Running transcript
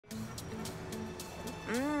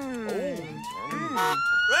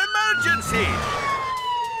Emergency!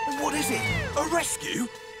 What is it? A rescue?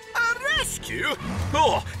 A rescue?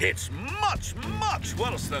 Oh, it's much, much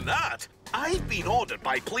worse than that. I've been ordered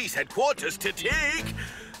by police headquarters to take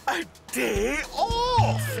a day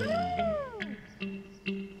off.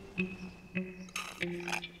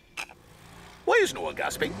 Why is no one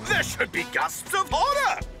gasping? There should be gasps of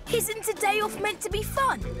horror! Isn't a day off meant to be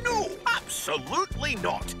fun? No, absolutely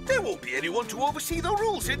not. There won't be anyone to oversee the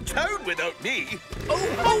rules in town without me.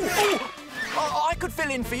 I could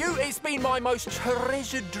fill in for you. It's been my most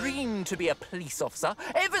treasured dream to be a police officer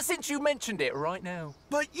ever since you mentioned it right now.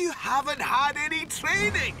 But you haven't had any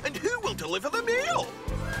training. And who will deliver the mail?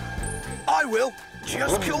 I will.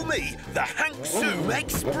 Just call me the Hank Zoom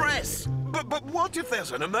Express. But what if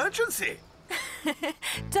there's an emergency?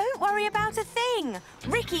 Don't worry about a thing.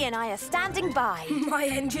 Ricky and I are standing by. My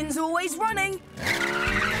engine's always running.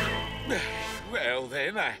 Well,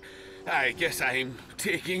 then, I guess I'm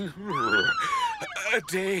taking a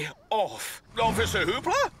day off. Officer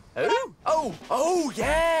Hoopla? Who? Oh,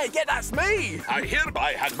 yeah, that's me. I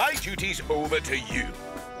hereby hand my duties over to you.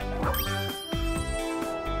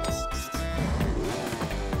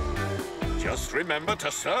 Just remember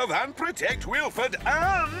to serve and protect Wheelford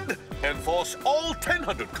and enforce all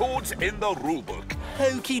 1000 codes in the rulebook.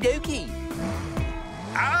 Okie dokie.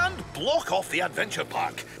 And block off the adventure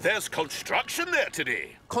park. There's construction there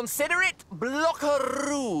today. Consider it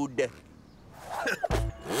blockarooed.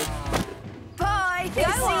 Bye. See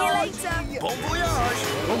you later. Bon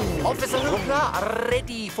voyage. Officer Hoopla,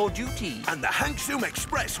 ready for duty. And the Hank Zoom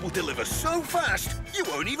Express will deliver so fast, you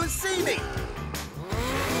won't even see me.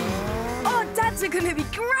 Our dads are going to be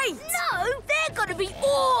great. No, they're going to be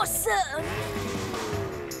awesome.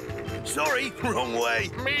 Sorry, wrong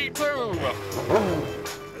way. Me too.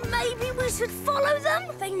 Maybe we should follow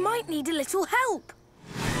them? They might need a little help.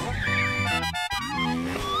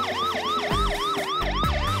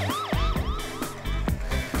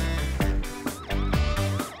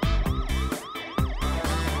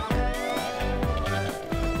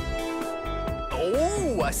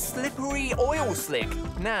 Oh, a slippery oil slick.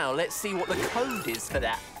 Now, let's see what the code is for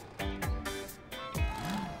that.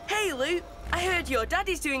 Hey, Luke. I heard your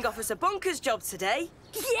daddy's doing Officer Bonker's job today.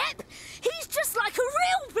 Yep, he's just like a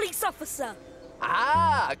real police officer.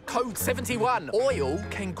 Ah, code 71. Oil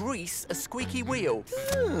can grease a squeaky wheel.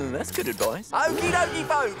 That's good advice. Okie dokie,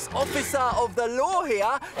 folks. Officer of the law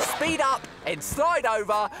here. Speed up and slide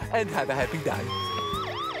over and have a happy day.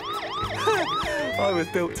 I was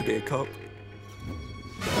built to be a cop.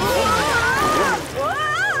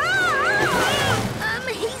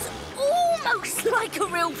 He's almost like a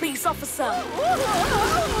real police officer.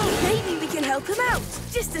 Maybe we can help him out.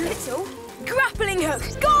 Just a little. Grappling hook,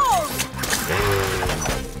 go!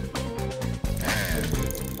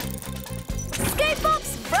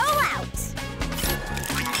 Skatebox, roll out.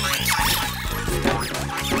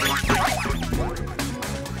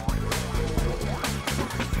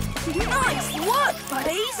 Nice work,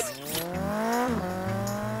 buddies.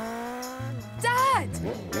 Dad!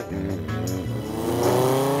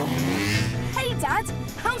 Hey, Dad.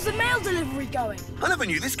 How's the mail delivery going? I never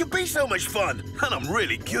knew this could be so much fun, and I'm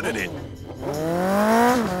really good at it.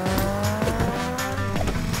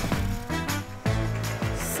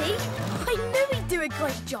 See? I knew he'd do a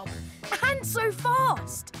great job. And so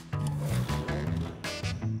fast.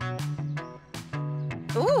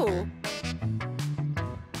 Ooh.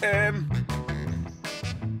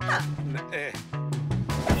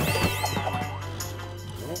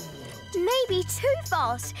 Maybe too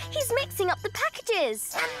fast. He's mixing up the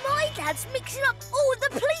packages. And my dad's mixing up all the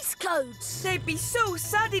police codes. They'd be so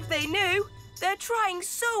sad if they knew. They're trying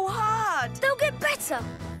so hard. They'll get better,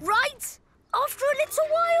 right? After a little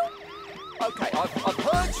while. OK, I've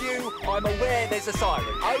heard you. I'm aware there's a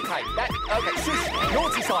siren. OK, shush.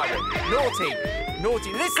 Naughty siren.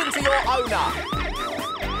 Naughty. Listen to your owner.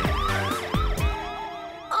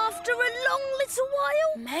 After a long little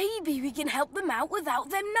while, maybe we can help them out without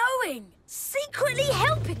them knowing. Secretly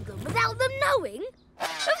helping them without them knowing?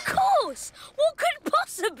 Of course! What could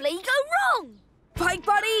possibly go wrong? Bike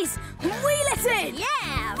buddies, wheel it in!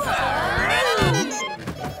 Yeah!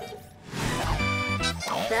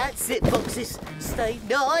 That's it, boxes. Stay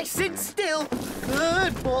nice and still.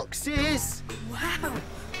 Good, boxes. Wow,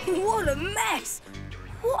 what a mess!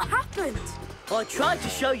 What happened? I tried to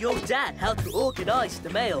show your dad how to organise the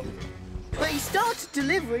mail, but he started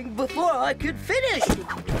delivering before I could finish.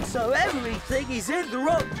 So everything is in the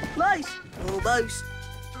wrong place. Almost.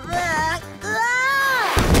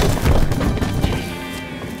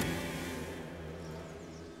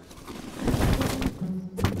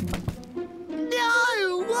 No!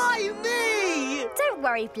 Don't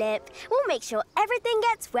worry, Blip. We'll make sure everything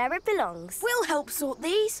gets where it belongs. We'll help sort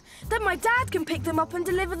these. Then my dad can pick them up and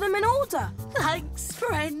deliver them in order. Thanks,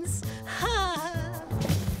 friends. Whoa!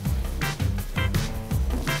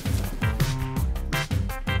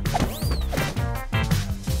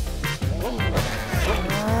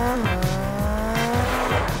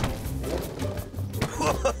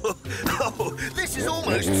 Oh, this is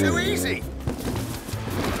almost too easy.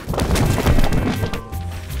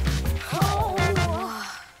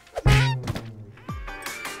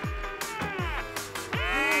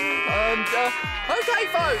 OK,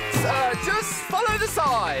 folks, just follow the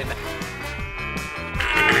sign.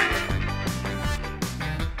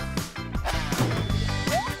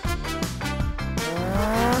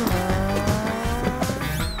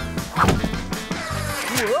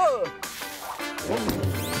 Whoa.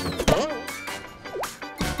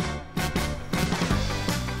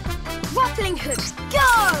 Grappling hooks,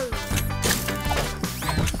 go!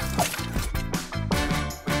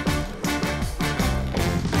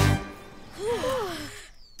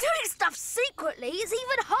 Doing stuff secretly is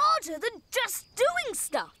even harder than just doing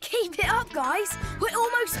stuff. Keep it up, guys. We're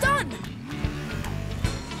almost done.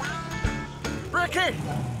 Ricky!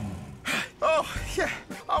 Oh, yeah,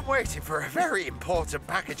 I'm waiting for a very important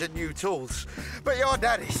package of new tools. But your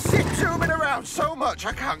daddy's zooming around so much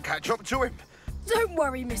I can't catch up to him. Don't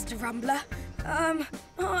worry, Mr. Rumbler.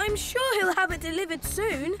 I'm sure he'll have it delivered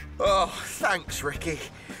soon. Oh, thanks, Ricky.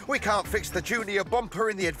 We can't fix the junior bumper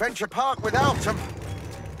in the adventure park without him.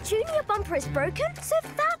 Junior bumper is broken, so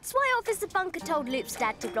that's why Officer Bunker told Loop's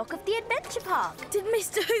dad to block off the adventure park. Did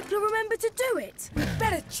Mr. Hoopla remember to do it?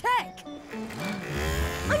 Better check.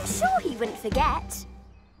 I'm sure he wouldn't forget.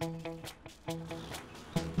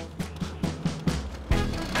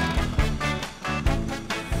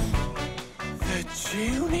 The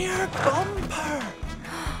junior bumper!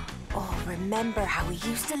 Oh, remember how we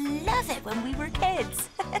used to love it when we were kids?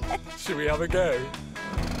 Should we have a go?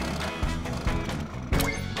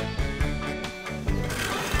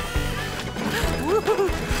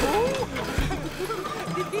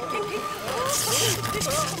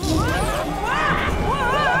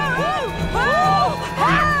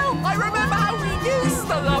 I remember how we used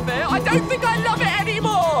to love it. I don't think I love it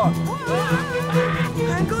anymore.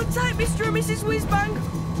 Hang on tight, Mr. and Mrs. Whizbang.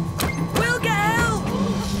 We'll get help.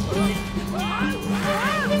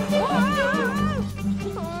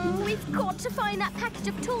 Oh, we've got to find that package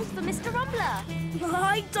of tools for Mr. Rumbler.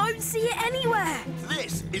 I don't see it anywhere.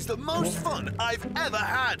 This is the most fun I've ever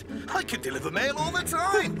had. I can deliver mail all the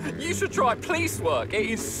time. You should try police work. It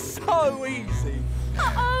is so easy.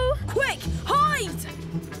 Uh-oh! Quick, hide!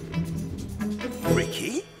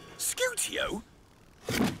 Ricky? Scootio?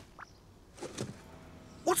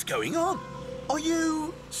 What's going on? Are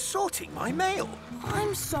you sorting my mail?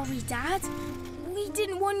 I'm sorry, Dad. We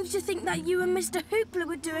didn't want you to think that you and Mr. Hoopla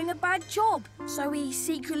were doing a bad job, so we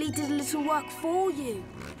secretly did a little work for you.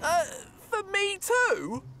 For me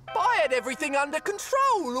too? I had everything under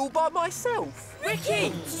control all by myself.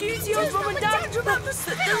 Ricky, Studio's mum and dad, the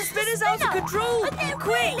spinner's out of control.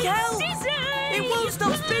 Quick, help! It won't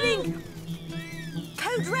stop spinning.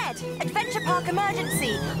 Code Red, Adventure Park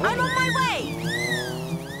emergency. I'm on my way.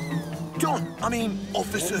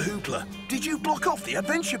 Officer Hoopla, did you block off the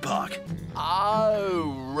adventure park?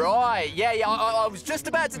 Oh, right. Yeah, I was just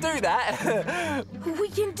about to do that. We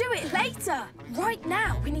can do it later. Right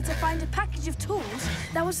now, we need to find a package of tools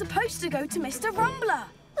that was supposed to go to Mr. Rumbler.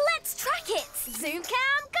 Let's track it. Zoom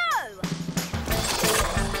cam, go.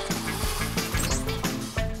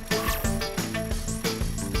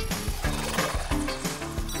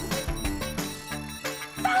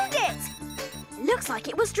 Found it. Looks like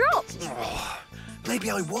it was dropped. Oh, maybe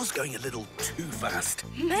I was going a little too fast.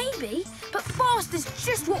 Maybe, but fast is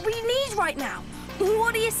just what we need right now.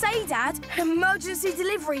 What do you say, Dad? Emergency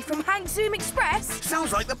delivery from Hank Zoom Express?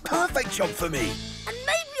 Sounds like the perfect job for me. And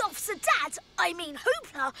maybe Officer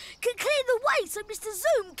Hoopla, can clear the way so Mr.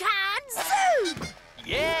 Zoom can zoom!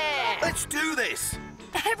 Yeah! Let's do this.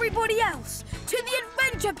 Everybody else, to the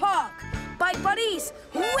adventure park! Bike buddies,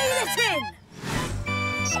 wheel it in!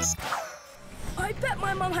 I bet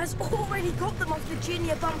my mum has already got them off the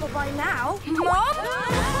junior bumper by now. Mum?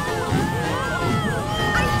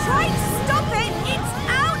 I tried to stop it. It's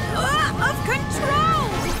out of control.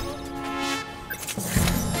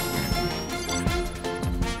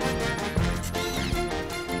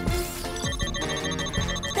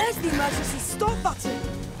 There's the emergency stop button.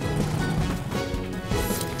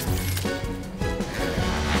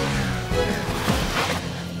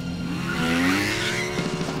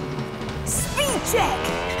 Speed check.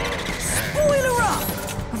 Spoiler up.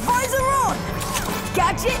 Visor on.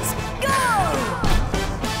 Gadgets, go.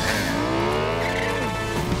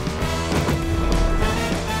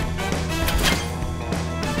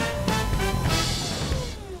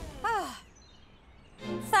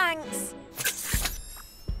 Thanks.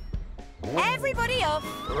 Everybody off.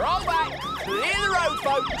 Roll back. Clear the road,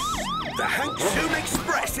 folks. The Hank Zoom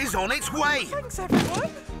Express is on its way. Thanks,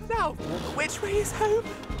 everyone. Now, which way is home?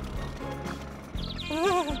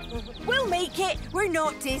 We'll make it. We're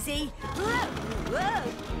not dizzy.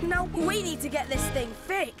 Now we need to get this thing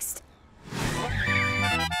fixed.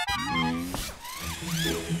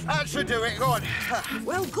 That should do it. Go on.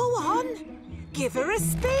 Well, go on. Give her a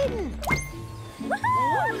spin.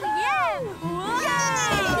 Woohoo! Yeah!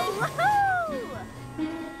 Woohoo!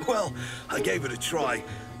 Well, I gave it a try,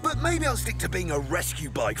 but maybe I'll stick to being a rescue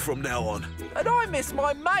bike from now on. And I missed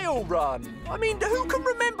my mail run. I mean, who can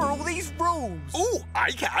remember all these rules? Oh, I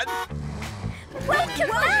can. Welcome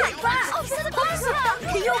back! Officer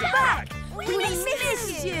Bunker! You're back! We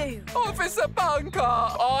missed you! Officer Bunker,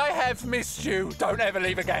 I have missed you. Don't ever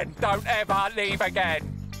leave again. Don't ever leave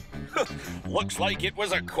again. Looks like it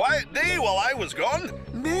was a quiet day while I was gone.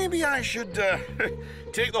 Maybe I should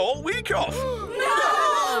take the whole week off.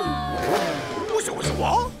 No! Was it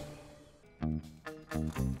what?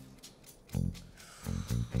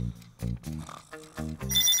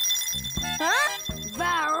 Huh?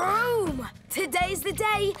 Varoom! Today's the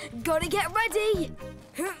day. Gotta get ready.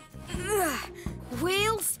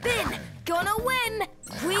 Wheel spin. Gonna win.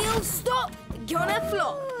 Wheel stop. Gonna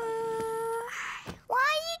flop. Why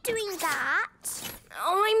are you doing that?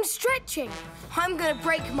 I'm stretching. I'm gonna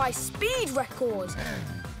break my speed record.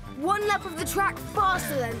 One lap of the track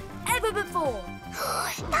faster than ever before.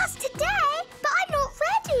 That's today, but I'm not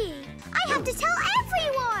ready. I have to tell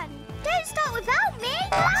everyone. Don't start without me.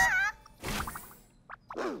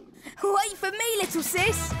 Wait for me, little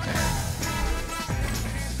sis.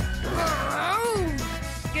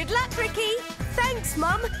 Good luck, Ricky. Thanks,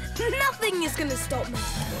 Mum. Nothing is gonna stop me.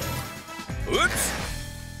 Oops.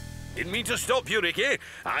 Didn't mean to stop you, Ricky.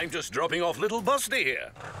 I'm just dropping off little Buster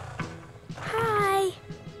here. Hi.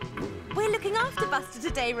 We're looking after Buster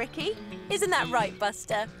today, Ricky. Isn't that right,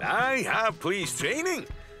 Buster? I have police training.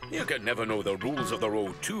 You can never know the rules of the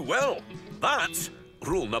road too well. That's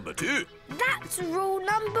rule number 2. That's rule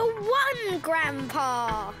number 1,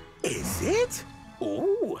 Grandpa. Is it?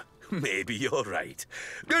 Oh, maybe you're right.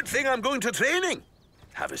 Good thing I'm going to training.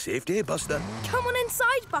 Have a safe day, Buster. Come on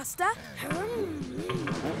inside, Buster.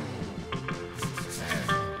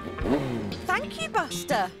 Thank you,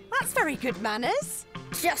 Buster. That's very good manners.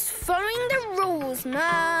 Just following the rules,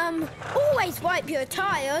 Mum. Always wipe your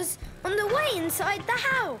tyres on the way inside the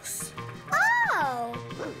house. Oh,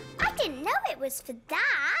 I didn't know it was for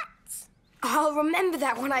that. I'll remember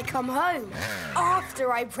that when I come home,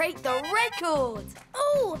 after I break the record.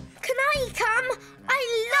 Oh, can I come?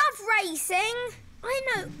 I love racing. I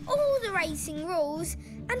know all the racing rules,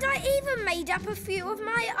 and I even made up a few of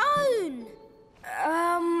my own.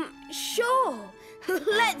 Sure.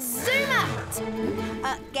 Let's zoom out.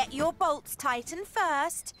 Get your bolts tightened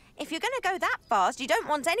first. If you're going to go that fast, you don't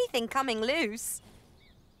want anything coming loose.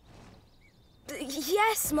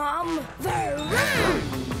 Yes, Mum.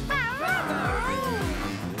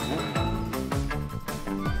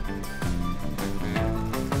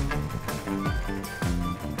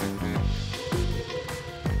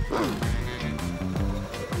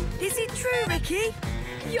 Is it true, Ricky?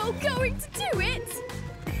 You're going to do it?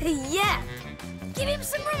 Yeah. Give him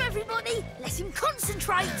some room, everybody. Let him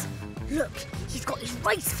concentrate. Look, he's got his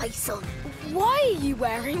race face on. Why are you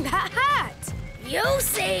wearing that hat? You'll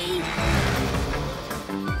see.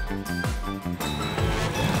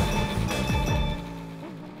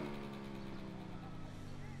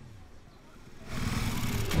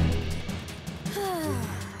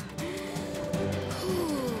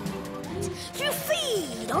 You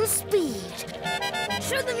feed on speed.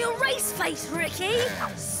 Show them your race face, Ricky.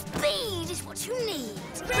 Speed is what you need.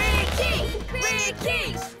 Ricky!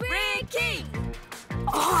 Ricky! Ricky!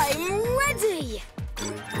 I'm ready!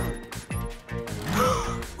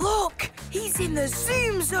 Look! He's in the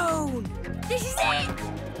zoom zone! This is it!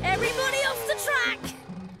 Everybody off the track!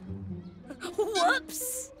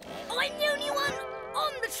 Whoops! I'm the only one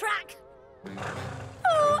on the track!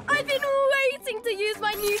 Oh, I've been waiting to use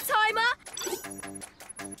my new timer!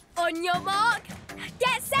 On your mark,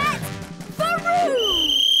 get set, Varoo!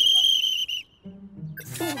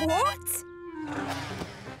 What?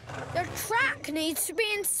 The track needs to be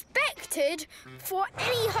inspected before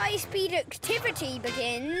any high-speed activity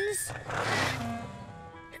begins.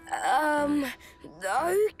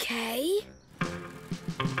 Okay.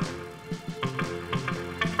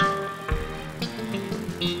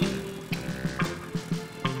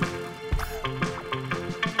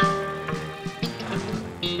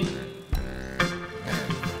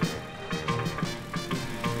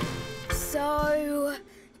 So,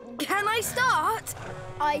 Can I start?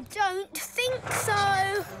 I don't think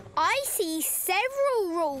so. I see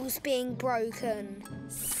several rules being broken.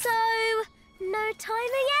 So, no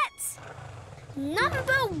timer yet?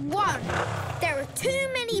 Number 1. There are too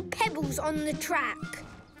many pebbles on the track.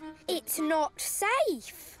 It's not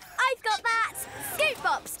safe. I've got that. Scoot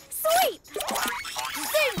bops, sweep.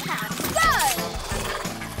 Zoom cam, go.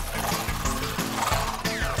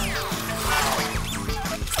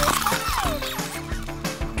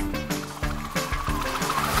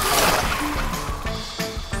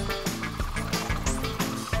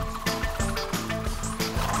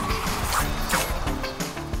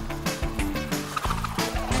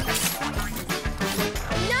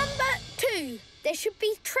 There should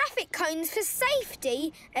be traffic cones for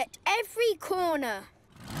safety at every corner.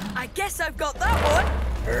 I guess I've got that one.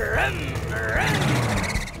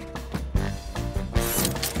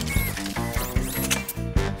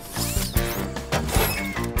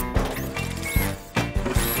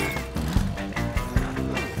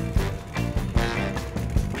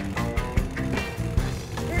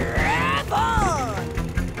 Rev on!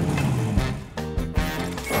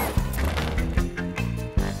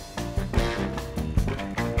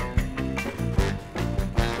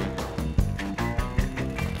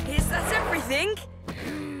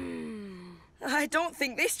 I don't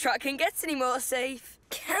think this track can get any more safe.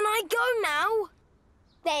 Can I go now?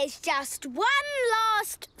 There's just one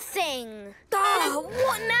last thing.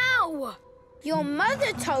 What now? Your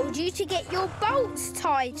mother told you to get your bolts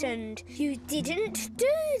tightened. You didn't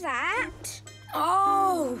do that.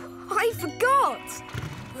 Oh, I forgot.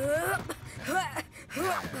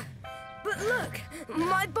 But look,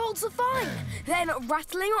 my bolts are fine. They're not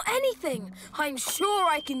rattling or anything. I'm sure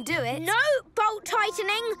I can do it. No bolt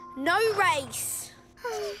tightening, no race.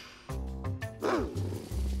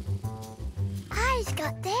 I've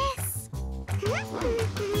got this.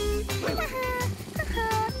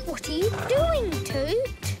 What are you doing,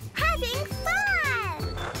 Toot? Having fun.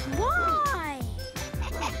 Why?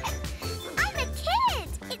 I'm a kid.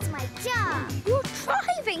 It's my job. You're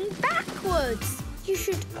driving backwards. You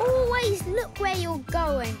should always look where you're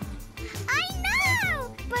going. I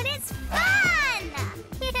know, but it's fun.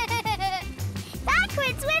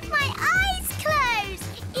 Backwards with my eyes closed.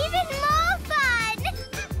 Even more fun.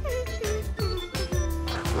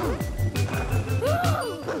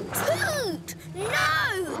 Toot!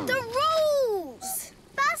 No! The rules!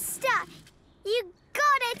 Buster, you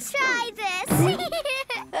gotta try this.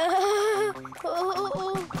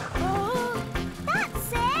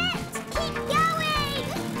 That's it. Keep going.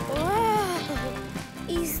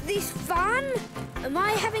 Is this fun? Am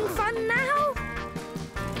I having fun now?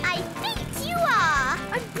 I think you are.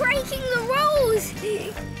 I'm breaking the rules!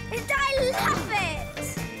 And I love it!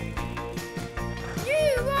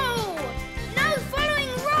 New rule! No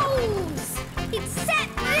following rules!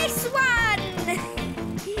 Except this one!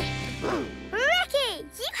 Ricky,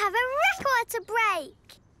 you have a record to break.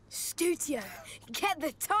 Scootio, get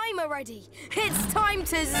the timer ready. It's time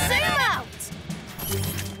to zoom out.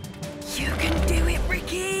 You can do it,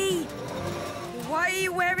 Ricky. Why are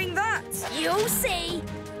you wearing that? You'll see.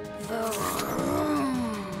 Oh,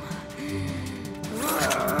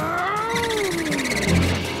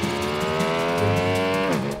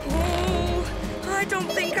 I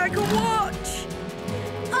don't think I can watch.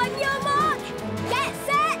 On your mark, get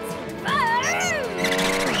set,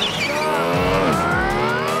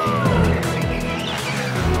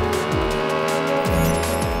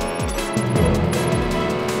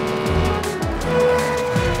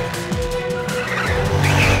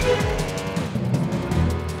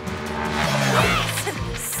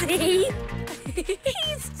 See?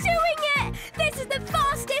 He's doing it! This is the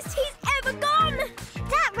fastest he's ever gone!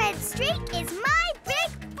 That red streak is my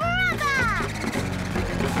big brother.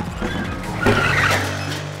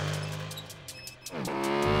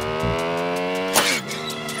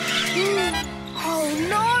 Oh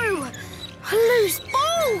no! Loose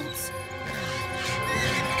bolts!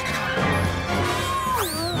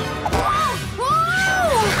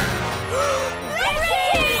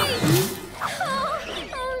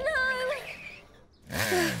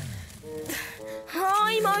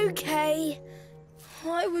 I'm okay.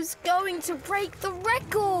 I was going to break the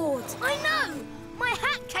record. I know. My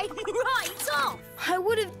hat came right off. I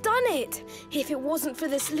would have done it if it wasn't for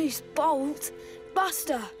this loose bolt.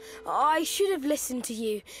 Buster, I should have listened to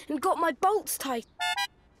you and got my bolts tight.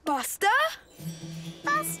 Buster?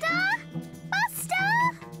 Buster? Buster?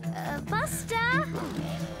 Buster?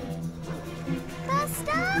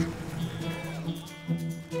 Buster?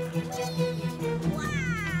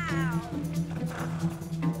 Wow!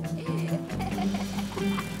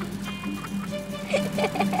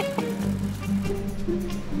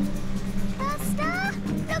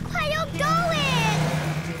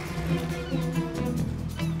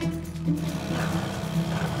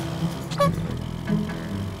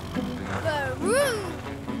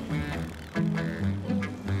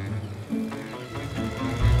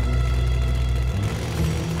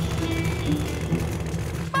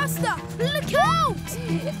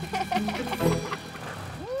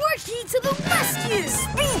 Ricky to the rescue!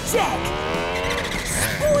 Speed check!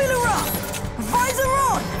 Spoiler up! Visor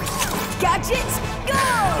on! Gadgets, go!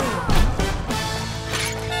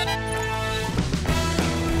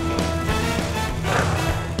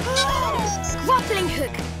 Grappling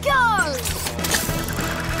hook, go!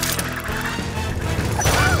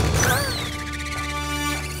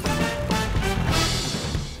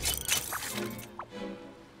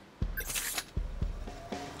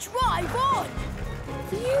 Drive on!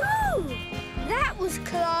 Phew! That was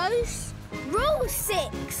close. Rule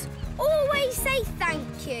 6. Always say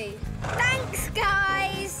thank you. Thanks,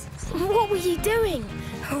 guys. What were you doing?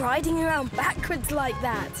 Riding around backwards like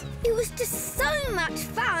that? It was just so much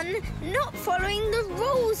fun not following the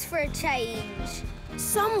rules for a change.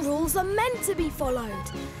 Some rules are meant to be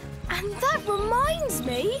followed. And that reminds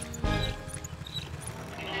me...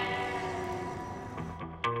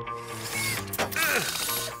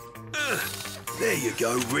 There you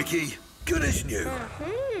go, Ricky. Good as new.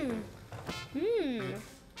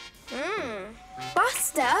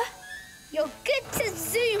 Buster? You're good to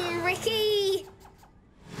zoom, Ricky.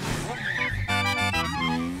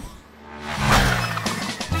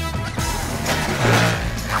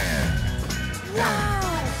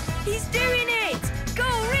 Wow! He's doing it! Go,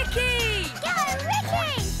 Ricky! Go,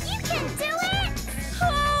 Ricky! You can do it!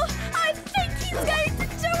 Oh, I think he's going to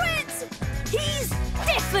do it! He's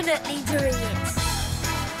definitely doing it!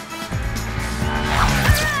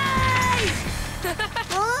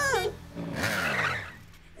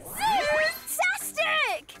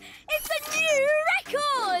 Fantastic! It's a new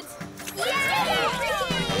record!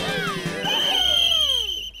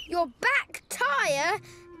 Your back tyre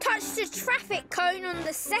touched the traffic cone on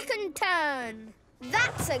the second turn.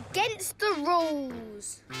 That's against the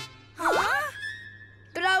rules. Huh?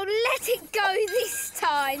 But I'll let it go this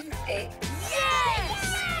time. Yes!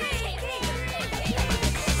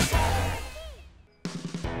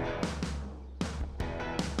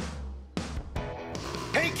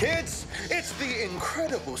 Hey kids, it's the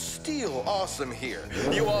incredible Steel Awesome here.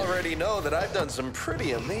 You already know that I've done some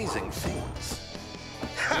pretty amazing things.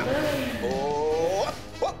 Ha! Oh,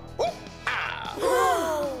 whoop, whoop, ah.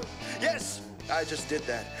 Yes, I just did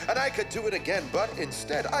that. And I could do it again, but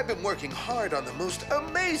instead I've been working hard on the most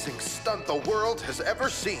amazing stunt the world has ever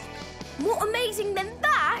seen. More amazing than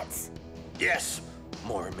that? Yes,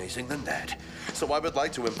 more amazing than that. So I would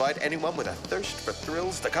like to invite anyone with a thirst for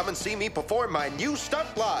thrills to come and see me perform my new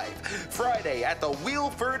stunt live Friday at the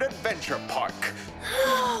Wheelford Adventure Park.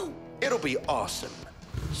 It'll be awesome.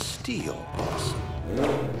 Steel awesome.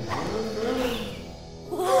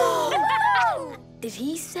 Whoa! Did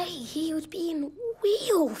he say he would be in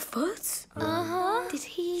Wheelford? Uh-huh. Did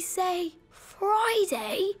he say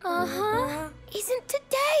Friday? Uh-huh. Isn't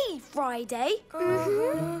today Friday?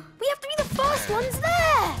 Mm-hmm. We have to be the first ones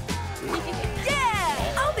there!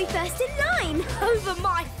 Yeah! I'll be first in line. Over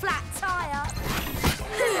my flat tire!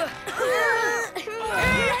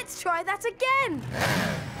 Let's try that again!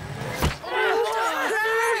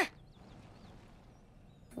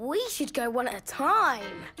 We should go one at a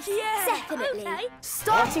time. Yeah! Definitely. Okay.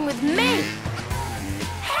 Starting with me.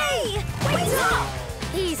 Hey! Wait up!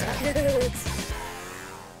 He's good.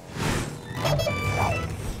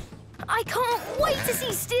 I can't wait to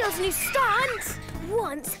see Steel's new stunt.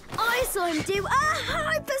 Once I saw him do a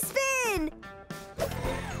hyperspin.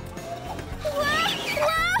 Whoa!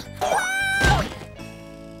 Whoa! Whoa!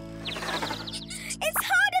 It's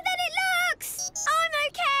harder than it looks. I'm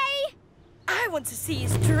okay. I want to see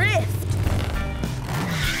his drift.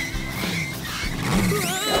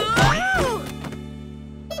 Whoa!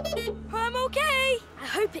 I'm okay. I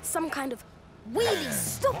hope it's some kind of wheelie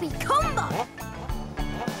stoppy combo.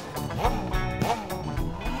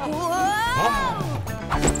 Whoa!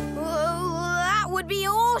 Whoa! That would be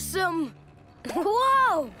awesome.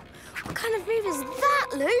 Whoa! What kind of move is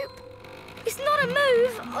that, Loop? It's not a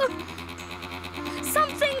move.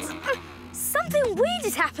 Something weird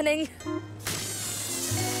is happening.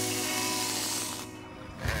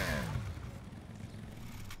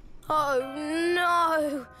 Oh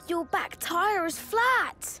no! Your back tire is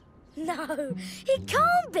flat. No, it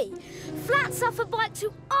can't be. Flat suffer bikes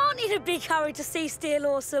who aren't in a big hurry to see Steel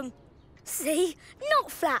Awesome. See? Not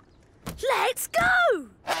flat. Let's go!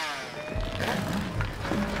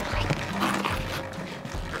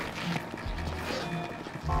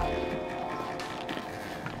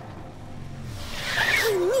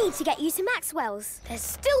 We need to get you to Maxwell's. There's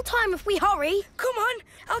still time if we hurry. Come on,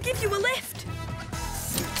 I'll give you a lift.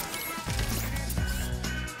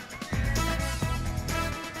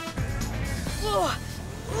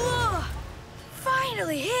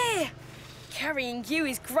 Finally here. Carrying you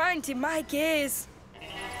is grinding my gears.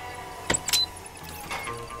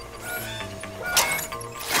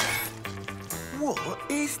 What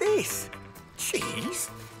is this?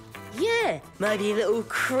 Cheese? Yeah, maybe a little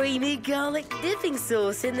creamy garlic dipping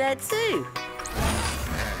sauce in there too.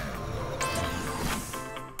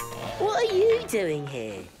 What are you doing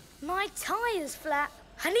here? My tyre's flat.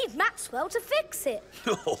 I need Maxwell to fix it.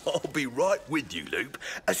 Oh, I'll be right with you, Loop,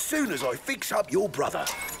 as soon as I fix up your brother.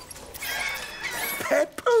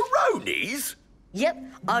 Pepperonis? Yep,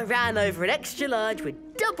 I ran over an extra large with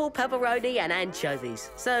double pepperoni and anchovies.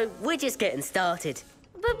 So we're just getting started.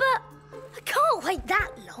 But I can't wait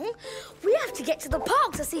that long. We have to get to the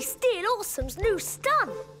park to see Steel Awesome's new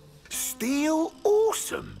stunt. Steel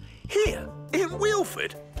Awesome? Here, in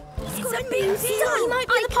Wheelford? It's a big deal. He might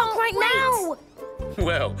be at the park right now.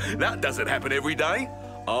 Well, that doesn't happen every day.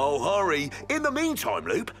 Oh, hurry. In the meantime,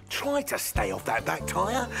 Loop, try to stay off that back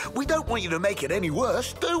tyre. We don't want you to make it any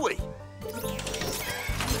worse, do we?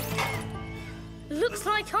 Looks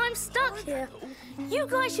like I'm stuck here. You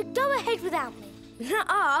guys should go ahead without me.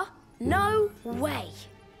 Nuh-uh. No way.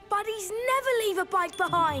 Buddies never leave a bike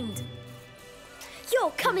behind.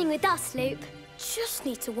 You're coming with us, Loop. Just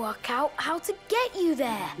need to work out how to get you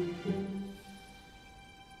there.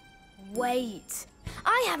 Wait.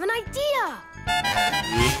 I have an idea.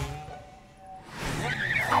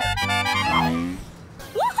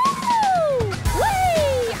 Woohoo!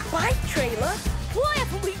 Whee! Bike trailer? Why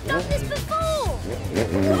haven't we done this before?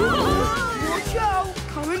 Watch out!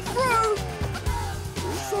 Coming through!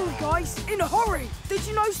 Sorry, guys. In a hurry. Did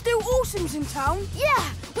you know Steel Awesome's in town? Yeah,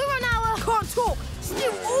 we're on our... Can't talk.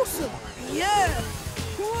 Steel Awesome. Yeah.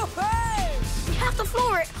 Whoa-hey! We have to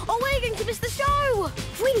floor it, or we're going to miss the show.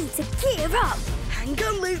 We need to gear up. Hang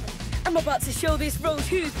on, Luke. I'm about to show this road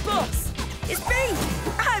who's boss. It's me.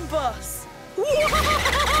 I'm boss.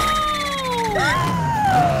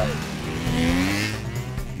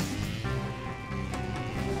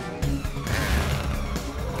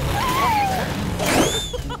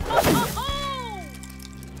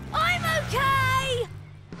 I'm okay.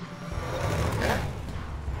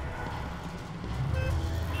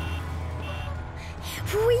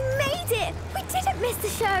 We made it. We didn't miss the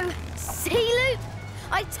show. See, Luke?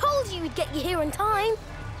 I told you we'd get you here in time.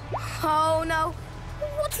 Oh, no.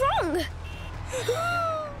 What's wrong?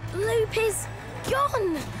 Loop is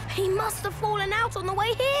gone. He must have fallen out on the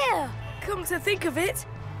way here. Come to think of it,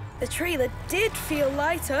 the trailer did feel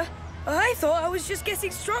lighter. I thought I was just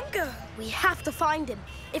getting stronger. We have to find him.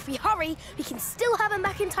 If we hurry, we can still have him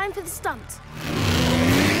back in time for the stunt.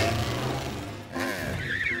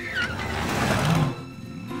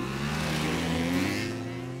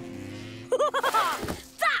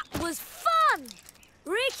 That was fun!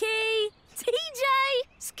 Ricky, DJ,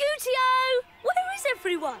 Scootio, where is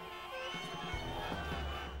everyone?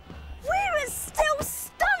 We're at Still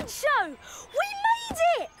Stunt Show! We made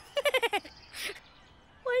it!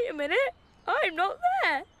 Wait a minute, I'm not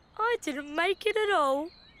there. I didn't make it at all.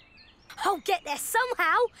 I'll get there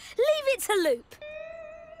somehow. Leave it to Loop.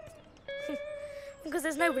 Because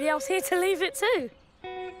there's nobody else here to leave it to.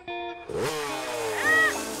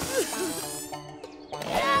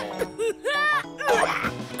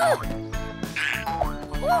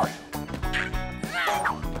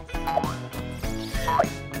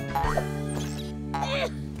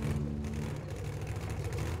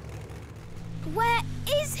 Where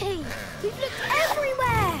is he? We've looked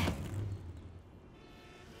everywhere.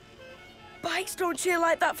 Bikes don't cheer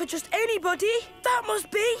like that for just anybody. That must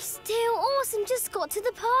be... Steel Awesome just got to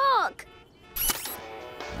the park.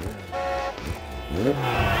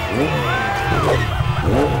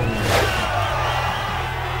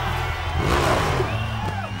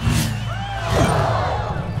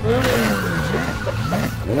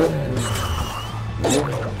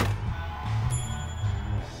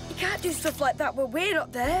 You can't do stuff like that when we're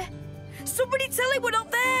not there. Somebody tell him we're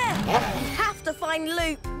not there. We have to find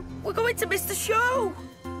Loop. We're going to miss the show.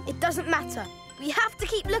 It doesn't matter. We have to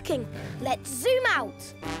keep looking. Let's zoom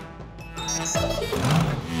out.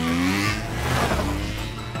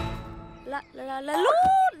 La la la la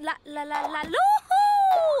loo, la la la la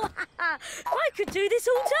loo. I could do this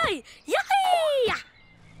all day. Yay!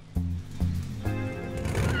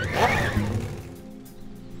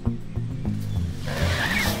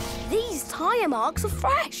 These tyre marks are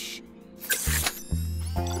fresh.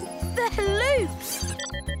 They're Loops.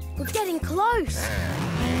 We're getting close.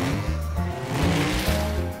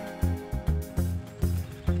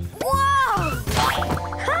 Whoa!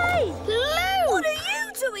 Hey, Lou! What are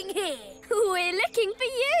you doing here? We're looking for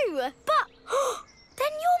you. But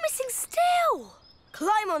then you're missing still.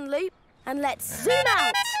 Climb on, Loop, and let's zoom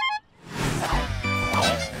out.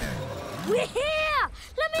 We're here!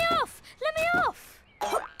 Let me off! Let me off!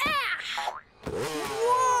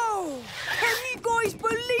 Whoa! Can you guys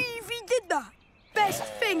believe he did that? Best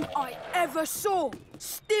thing I ever saw.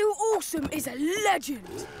 Still Awesome is a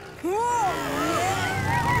legend. Whoa!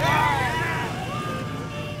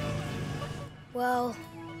 Well,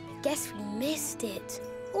 guess we missed it.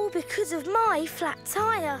 All because of my flat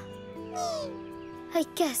tire. I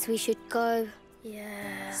guess we should go.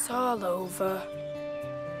 Yeah. It's all over.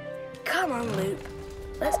 Come on, Luke.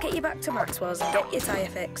 Let's get you back to Maxwell's and get your tyre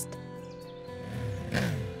fixed.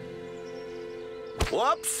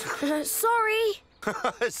 Whoops! Sorry.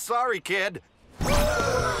 Sorry, kid.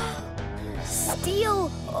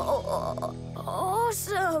 Still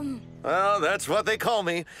awesome. Well, that's what they call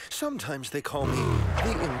me. Sometimes they call me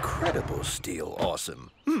the Incredible Steel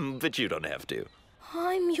Awesome. But you don't have to.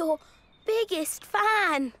 I'm your biggest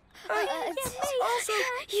fan.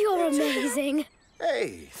 You're amazing.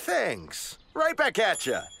 Hey, thanks. Right back at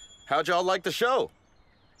ya. How'd y'all like the show?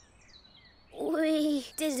 We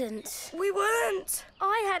didn't. We weren't.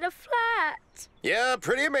 I had a flat. Yeah,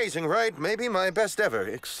 pretty amazing, right? Maybe my best ever,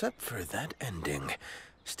 except for that ending.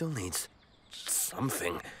 Still needs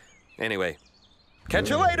something. Anyway, catch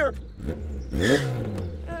you later. Wait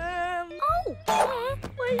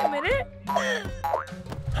a minute.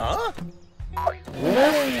 Huh?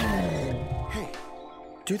 Hey,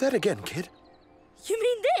 do that again, kid. You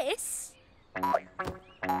mean this?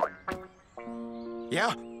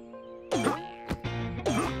 Yeah.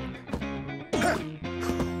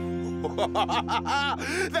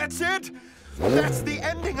 That's it! That's the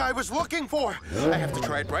ending I was looking for! I have to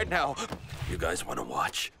try it right now. You guys want to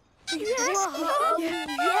watch? Yes.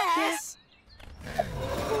 Yes.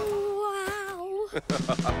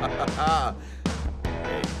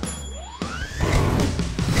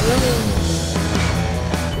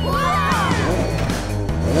 Wow.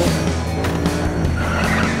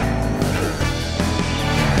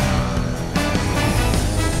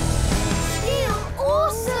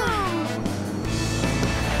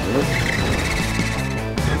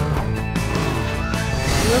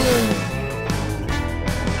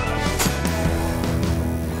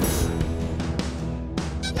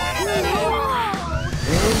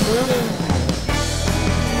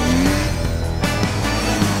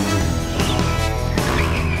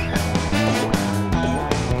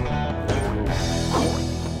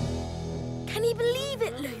 Can you believe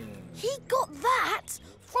it, Luke? He got that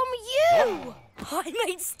from you! I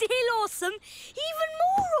made Steel Awesome even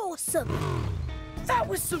more awesome! That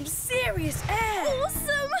was some serious air.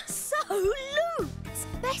 Awesome! So, Luke,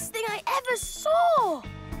 best thing I ever saw!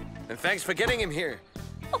 And thanks for getting him here.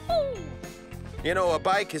 Oh. You know, a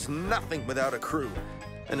bike is nothing without a crew.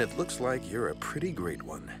 And it looks like you're a pretty great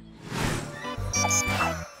one.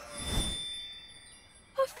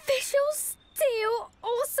 Official Steel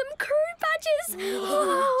Awesome crew badges!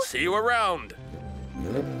 Wow. See you around.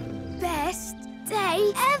 Best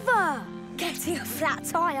day ever! Getting a flat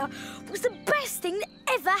tire was the best thing that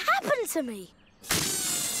ever happened to me.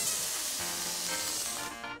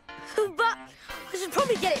 But I should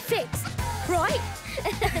probably get it fixed, right?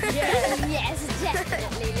 Yes,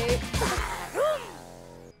 definitely, Luke.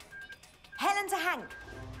 Helen to Hank.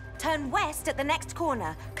 Turn west at the next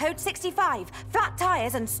corner. Code 65. Flat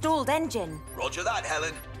tyres and stalled engine. Roger that,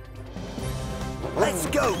 Helen. Let's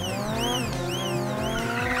go.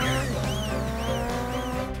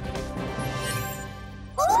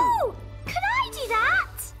 Ooh! Could I do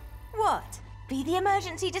that? What? Be the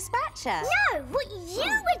emergency dispatcher? No, what you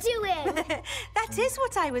were doing! That is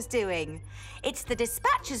what I was doing. It's the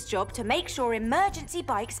dispatcher's job to make sure emergency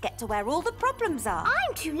bikes get to where all the problems are.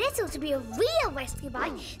 I'm too little to be a real rescue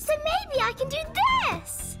bike, so maybe I can do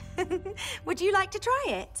this! Would you like to try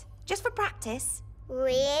it? Just for practice?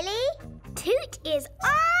 Really? Toot is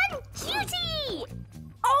on duty!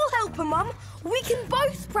 I'll help her, Mum. We can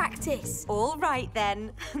both practice. All right,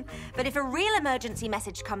 then. But if a real emergency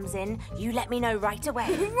message comes in, you let me know right away.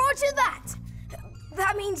 Roger that.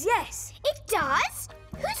 That means yes. It does?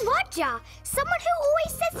 Who's Roger? Someone who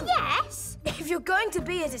always says yes? If you're going to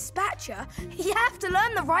be a dispatcher, you have to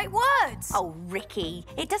learn the right words. Oh, Ricky,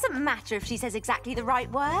 it doesn't matter if she says exactly the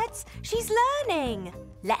right words. She's learning.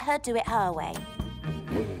 Let her do it her way.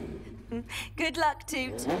 Good luck,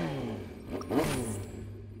 Toot.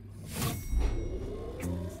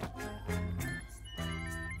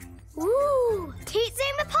 Ooh, Toot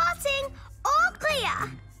Zoom reporting, all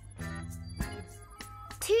clear.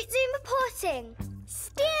 Toot Zoom reporting,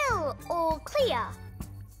 still all clear.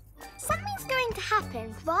 Something's going to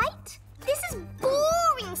happen, right? This is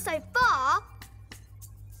boring so far.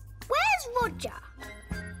 Where's Roger?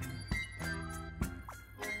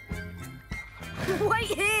 Wait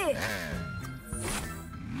here.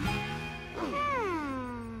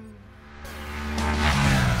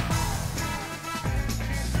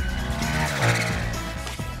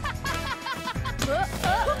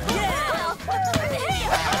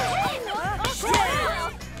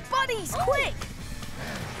 Buddies, quick!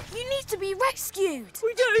 You need to be rescued.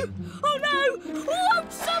 We do? Oh no!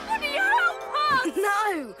 Won't somebody help us?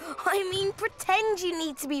 No, I mean pretend you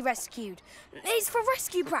need to be rescued. It's for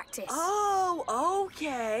rescue practice. Oh,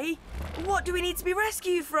 okay. What do we need to be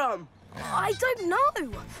rescued from? I don't know.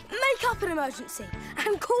 Make up an emergency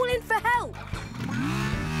and call in for help.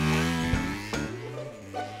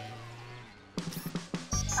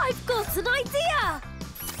 I've got an idea!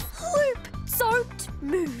 Loop, don't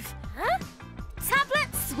move. Huh?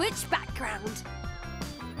 Tablet, switch background.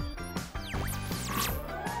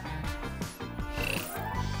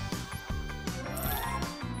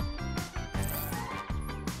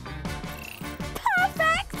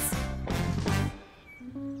 Perfect!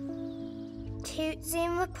 Toot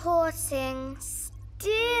Zoom reporting.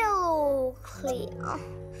 Still all clear.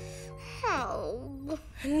 Oh.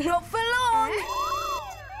 Not for long.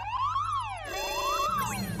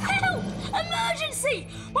 Help! Emergency!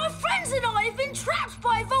 My friends and I have been trapped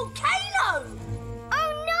by a volcano!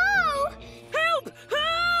 Oh no! Help!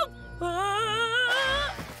 Help!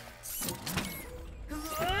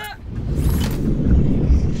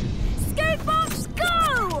 Scootbox,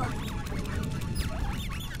 go!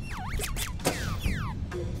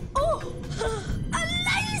 Oh! A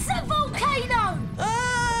laser volcano!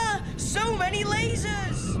 Ah! So many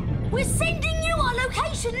lasers! We're sending you our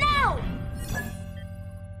location now!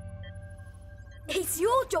 It's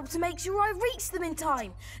your job to make sure I reach them in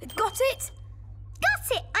time. Got it?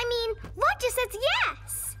 Got it! I mean, Roger says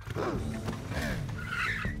yes!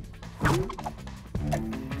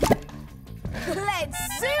 Let's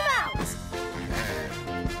zoom out!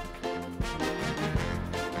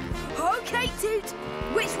 OK, Toot.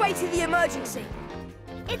 Which way to the emergency?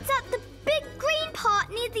 It's at the big green part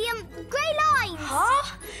near the grey lines. Huh?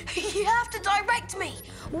 You have to direct me.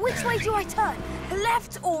 Which way do I turn?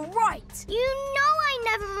 Left or right? You know I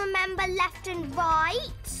never remember left and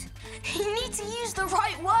right. You need to use the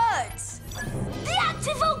right words. The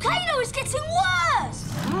active volcano is getting worse!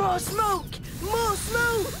 More smoke! More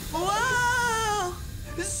smoke! Wow!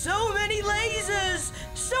 So many lasers!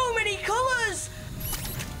 So many colours!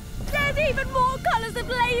 There's even more colours of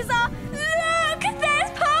laser! Look!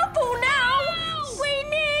 There's purple now! We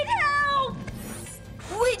need help!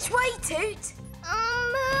 Which way, Toot?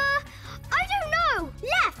 I don't know.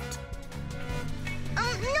 Left.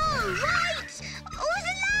 No, right. Or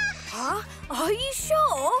the left. Huh? Are you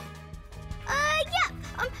sure? Yeah.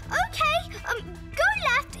 Okay. Go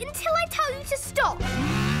left until I tell you to stop.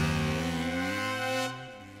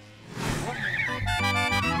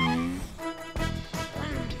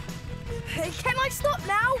 Can I stop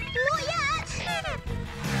now? Not yet.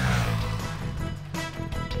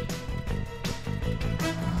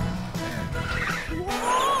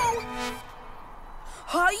 Whoa!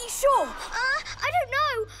 Are you sure? I don't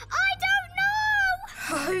know.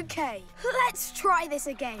 OK, let's try this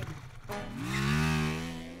again.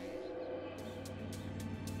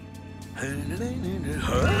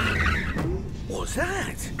 What's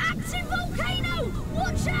that? Active volcano!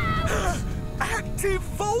 Watch out! Active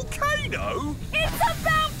volcano? It's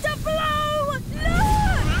about to blow!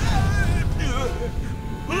 Look!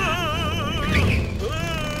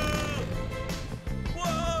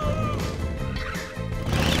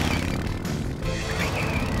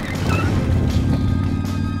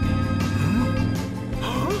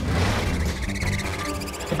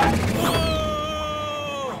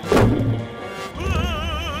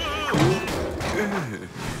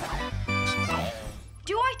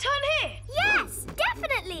 Do I turn here? Yes,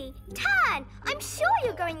 definitely. Turn. I'm sure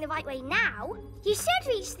you're going the right way now. You should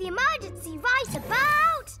reach the emergency right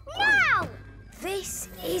about now. This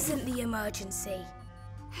isn't the emergency.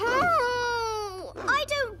 I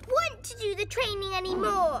don't want to do the training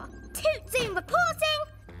anymore. Toot Zoom reporting.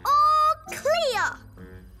 All clear.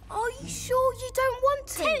 Are you sure you don't want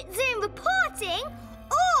to? Toot Zoom reporting.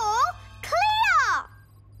 All clear.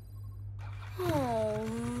 Oh.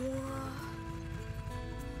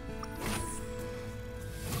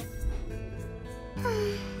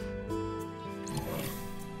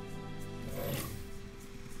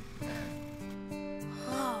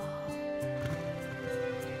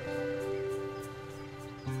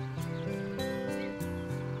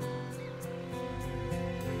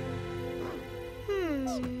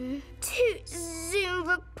 Toot Zoom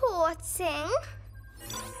reporting.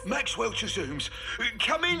 Maxwell to Zooms.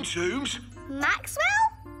 Come in, Zooms. Maxwell?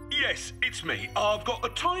 Yes, it's me. I've got a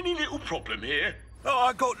tiny little problem here.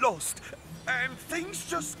 I got lost, and things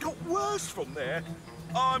just got worse from there.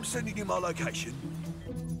 I'm sending you my location.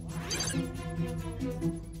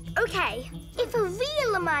 OK, if a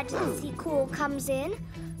real emergency call comes in,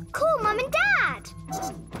 call Mum and Dad.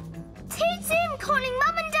 Toot Zoom calling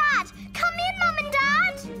Mum and Dad. Come in, Mum and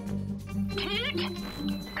Dad.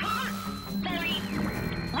 Toot, car, ferry,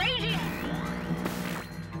 radio.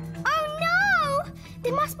 Oh, no!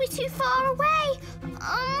 They must be too far away.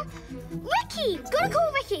 Ricky! Gotta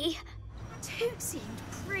call Ricky. Toot seemed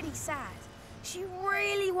pretty sad. She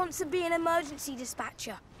really wants to be an emergency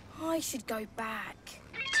dispatcher. I should go back.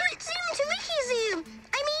 Toot Zoom to Ricky Zoom.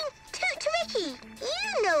 I mean, Toot to Ricky.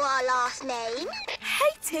 You know our last name.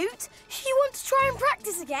 Hey, Toot. You want to try and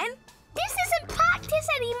practice again? This isn't practice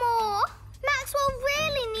anymore. Maxwell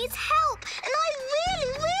really needs help, and I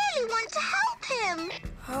really want to help him.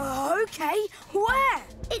 OK. Where?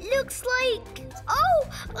 It looks like... Oh,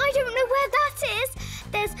 I don't know where that is.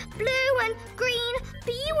 There's blue and green,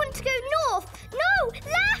 but you want to go north. No,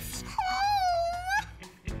 left. Oh.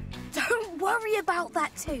 Don't worry about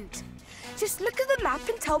that, Toot. Just look at the map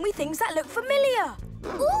and tell me things that look familiar.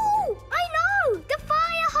 Ooh, I know! The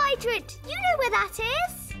fire hydrant! You know where that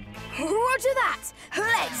is? Roger that!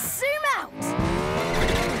 Let's zoom out!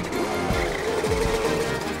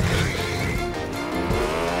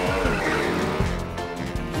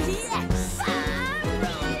 Yes!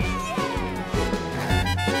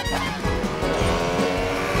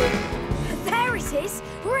 There it is!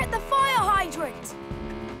 We're at the fire hydrant!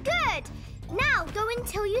 Good! Now go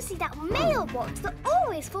until you see that mailbox that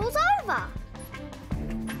always falls over.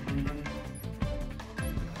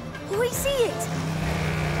 We see it!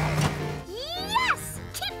 Yes!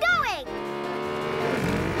 Keep going!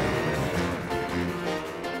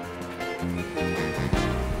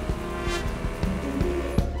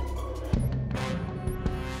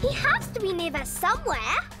 He has to be near there somewhere.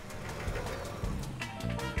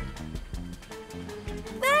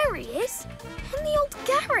 There he is! In the old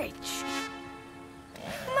garage!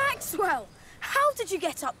 Maxwell! How did you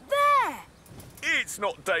get up there? It's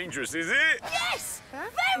not dangerous, is it? Yes!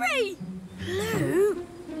 Very! Lou?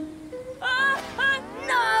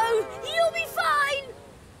 No! You'll be fine!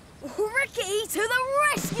 Ricky to the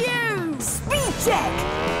rescue! Speed check!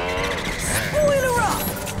 Spoiler up!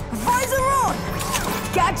 Visor on!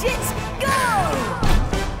 Gadgets, go!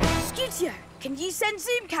 Scootio, can you send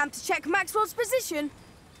Zoom Cam to check Maxwell's position?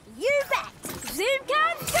 You bet! Zoom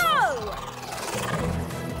Cam, go!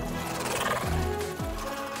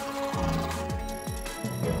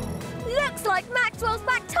 Looks like Maxwell's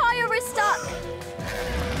back tyre is stuck.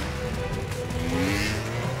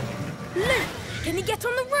 Luke, can you get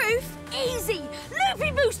on the roof? Easy!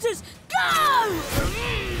 Loopy boosters, go!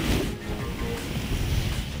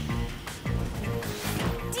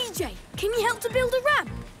 DJ, can you help to build a ramp?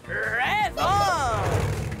 Rev on!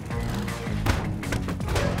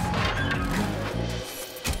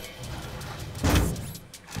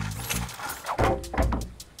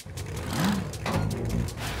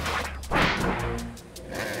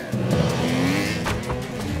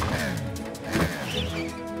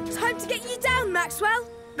 Time to get you down, Maxwell.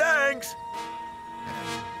 Thanks.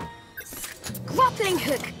 Grappling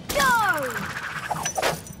hook, go!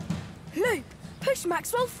 Loop, push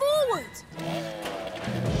Maxwell forward.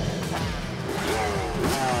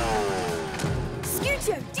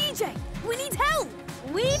 Scootio, DJ, we need help.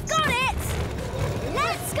 We've got it.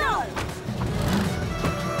 Let's go.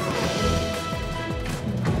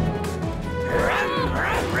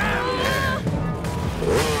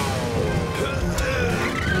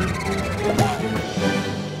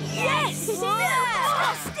 Yes!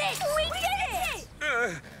 Fantastic! We did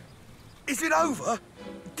it! Is it over?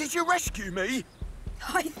 Did you rescue me?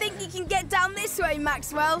 I think you can get down this way,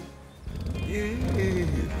 Maxwell.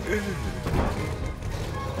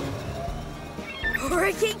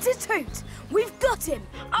 Ricky to Toot. We've got him.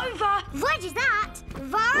 Over. Roger that.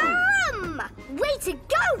 Vroom! Way to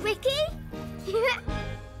go, Ricky!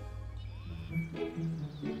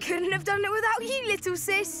 Couldn't have done it without you, little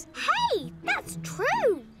sis. Hey, that's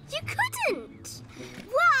true. You couldn't.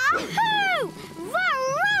 Wahoo!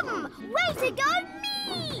 Vroom! Way to go,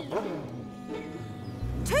 me!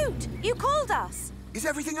 Toot, you called us. Is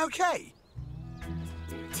everything okay?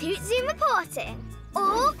 Toot Zoom reporting.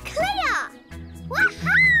 All clear!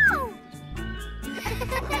 Wahoo!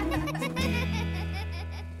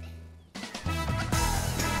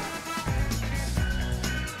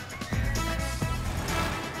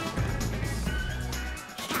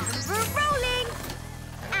 Camera rolling.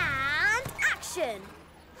 And action.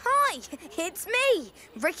 Hi, Hi, it's me,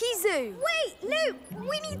 Ricky Zoo. Wait, Luke,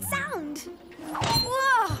 we need sound.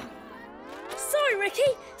 Whoa! Sorry,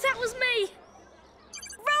 Ricky, that was me.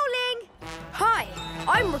 Rolling. Hi,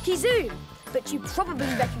 I'm Ricky Zoo, but you probably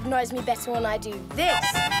recognise me better when I do this.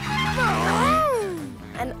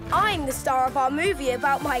 And I'm the star of our movie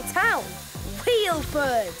about my town,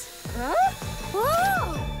 Wheelford. Huh?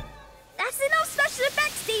 Whoa! That's enough special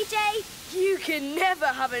effects, DJ. You can never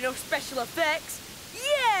have enough special effects.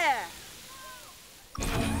 Yeah!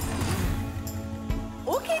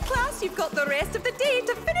 OK, class, you've got the rest of the day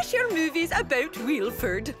to finish your movies about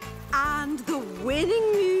Wheelford. And the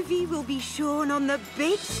winning movie will be shown on the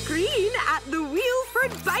big screen at the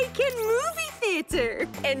Wheelford Bikin Movie Theatre.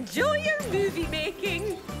 Enjoy your movie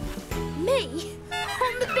making. Me?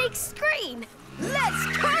 On the big screen?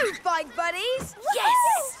 Let's go, Bike Buddies!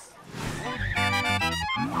 Yes!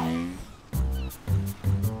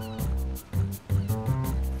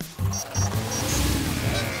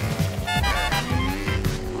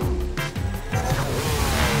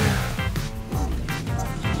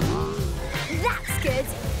 That's good.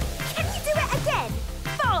 Can you do it again?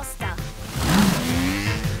 Faster.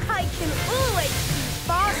 I can always be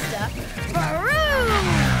faster. Vroom!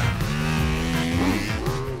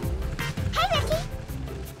 Hey, Ricky.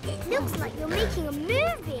 It looks like you're making a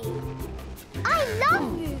movie. I love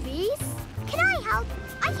movies. Can I help?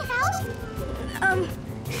 I can help.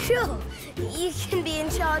 Sure. You can be in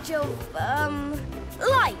charge of,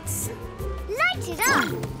 lights. Light it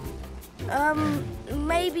up.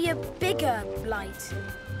 Maybe a bigger light.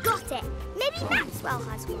 Got it. Maybe Maxwell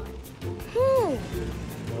has one.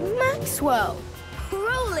 Maxwell.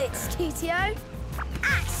 Roll it, Scootio.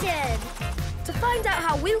 Action. To find out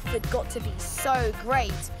how Wheelford got to be so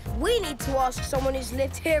great, we need to ask someone who's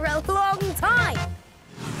lived here a long time.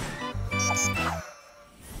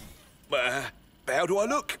 How do I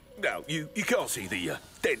look? No, you can't see the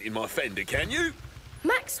dent in my fender, can you?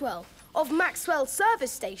 Maxwell, of Maxwell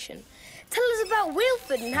Service Station. Tell us about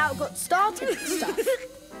Wheelford and how it got started and stuff.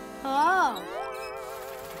 Oh.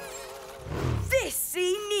 This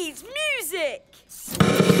scene needs music.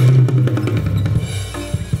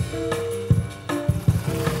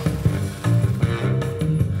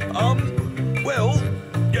 Well,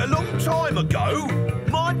 a long time ago,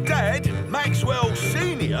 my dad, Maxwell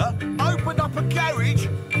Senior, opened up a garage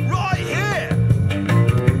right here.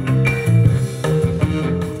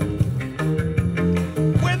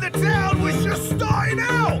 When the town was just starting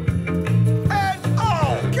out.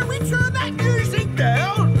 And, can we turn that music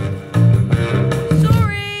down?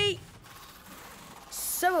 Sorry.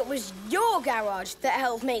 So it was your garage that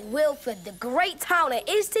helped make Wheelford the great town it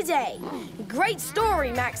is today. Great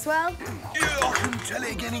story, Maxwell. Yeah, I can tell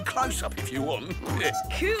it again in close-up if you want.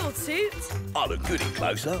 Cool, Toot. I look good in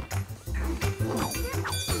close-up.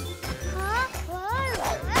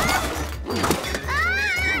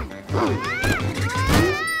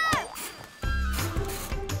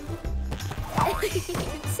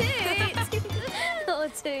 Oh,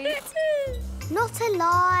 Toot. Not a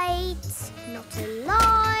light. Not a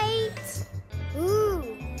light. Ooh,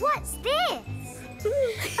 what's this?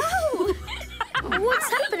 Oh! What's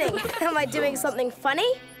happening? Am I doing something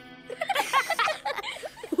funny?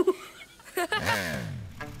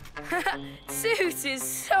 Toot is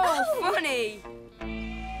so funny.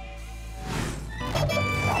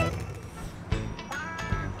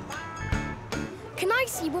 Can I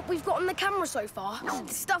see what we've got on the camera so far?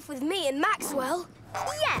 The stuff with me and Maxwell.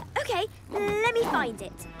 Yeah, okay. Let me find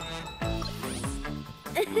it.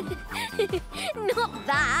 Not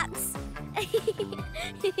that.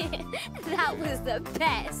 That was the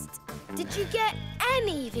best. Did you get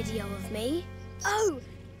any video of me? Oh,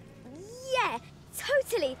 yeah,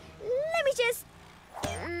 totally. Let me just...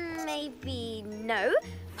 maybe no.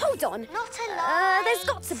 Hold on. Not a lie. There's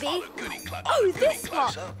got to be. Oh, this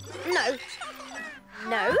one. No.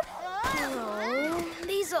 No. Oh,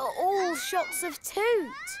 these are all shots of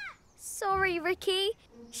Toot. Sorry, Ricky.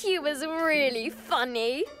 She was really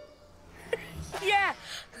funny. Yeah,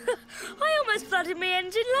 I almost flooded my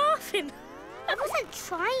engine laughing. I wasn't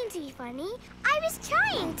trying to be funny. I was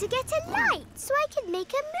trying to get a light so I could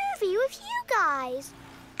make a movie with you guys.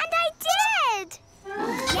 And I did!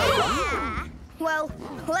 Yeah! Well,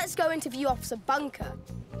 let's go interview Officer Bunker.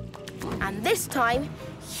 And this time,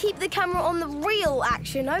 keep the camera on the real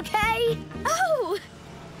action, okay? Oh!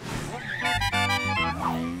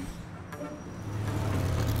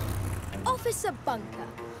 Officer Bunker,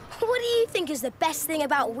 what do you think is the best thing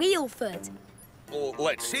about Wheelford? Well,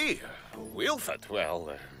 let's see. Wheelford,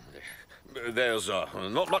 well, there's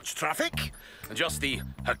not much traffic, just the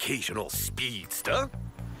occasional speedster.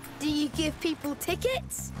 Do you give people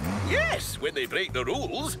tickets? Yes, when they break the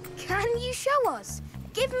rules. Can you show us?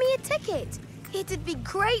 Give me a ticket. It'd be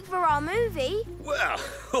great for our movie. Well,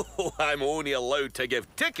 I'm only allowed to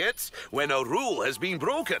give tickets when a rule has been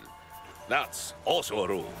broken. That's also a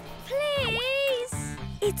rule. Please!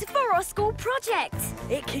 It's for our school project.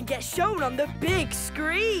 It can get shown on the big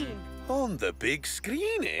screen. On the big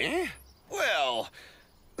screen, eh? Well,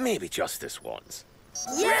 maybe just this once.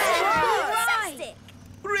 Fantastic!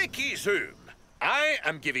 Ricky Zoom, I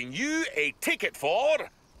am giving you a ticket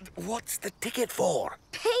for... What's the ticket for?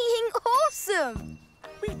 Being awesome.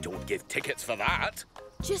 We don't give tickets for that.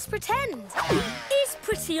 Just pretend. It's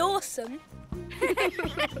pretty awesome.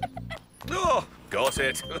 Oh, got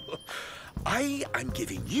it. I am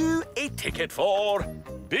giving you a ticket for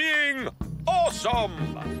being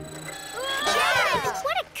awesome.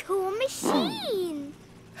 What a cool machine.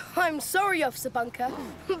 I'm sorry, Officer Bunker,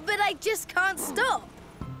 but I just can't stop.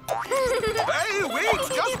 Hey, wait,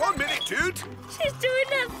 just 1 minute, Toot. She's doing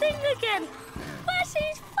that thing again. But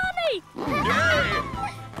she's funny. Yay!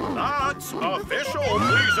 That's official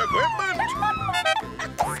police equipment.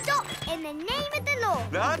 Stop in the name of the law.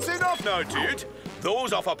 That's enough now, Toot.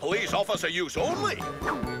 Those are for police officer use only.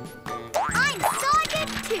 I'm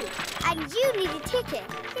Sergeant Toot, and you need a ticket.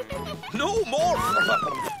 No more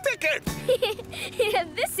tickets.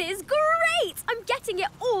 This is great! I'm getting it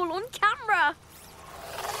all on camera.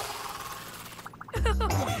 This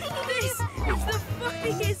is the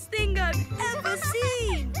funniest thing I've ever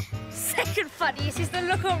seen. Second funniest is the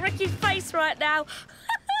look on Ricky's face right now.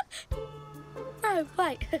 Oh,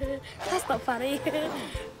 wait. That's not funny.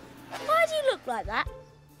 Why do you look like that?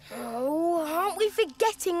 Oh, aren't we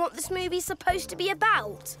forgetting what this movie's supposed to be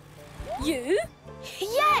about? You?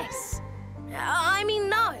 Yes! I mean,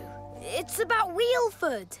 no. It's about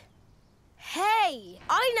Wheelford. Hey,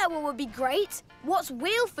 I know what would be great. What's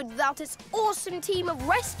Wheelford without its awesome team of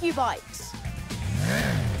rescue bikes?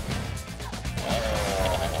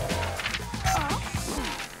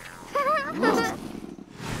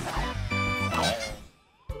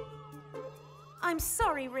 I'm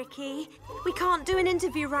sorry, Ricky. We can't do an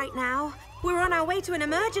interview right now. We're on our way to an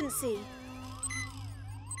emergency.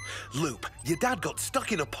 Loop, your dad got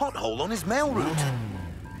stuck in a pothole on his mail route.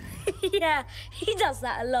 Yeah, he does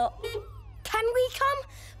that a lot. Can we come?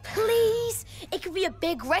 Please? It could be a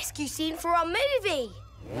big rescue scene for our movie.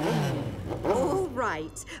 All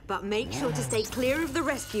right, but make sure to stay clear of the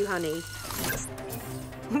rescue, honey.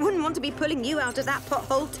 Wouldn't want to be pulling you out of that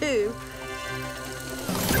pothole too.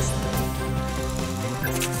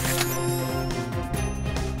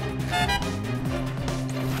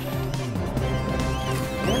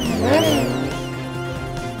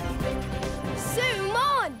 Zoom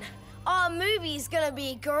on! Our movie's gonna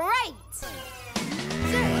be great!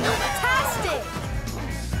 Zoom-tastic!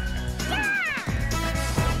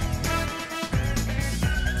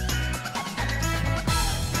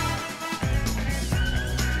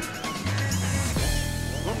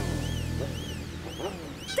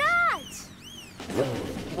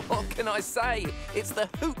 What can I say? It's the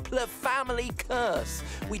Hoopla family curse.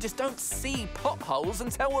 We just don't see potholes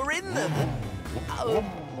until we're in them. Go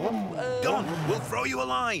on, we'll throw you a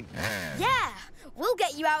line. Yeah, we'll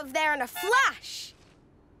get you out of there in a flash.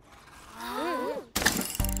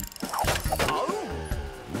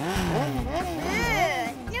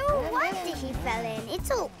 No wonder he fell in.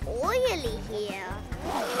 It's all oily here.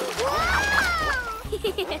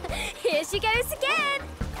 Here she goes again.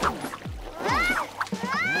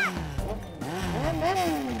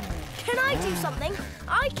 Can I do something?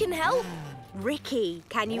 I can help. Ricky,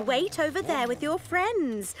 can you wait over there with your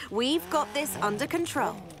friends? We've got this under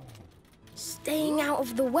control. Staying out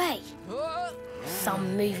of the way.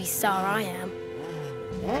 Some movie star I am.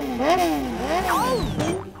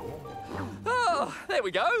 Oh, there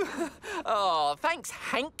we go. Oh, thanks,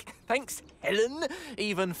 Hank. Thanks, Helen.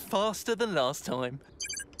 Even faster than last time.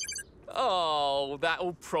 Oh,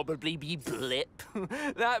 that'll probably be Blip.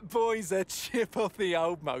 That boy's a chip off the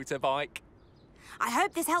old motorbike. I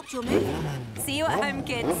hope this helped your movie. See you at home,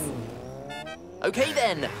 kids. OK,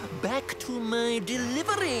 then. Back to my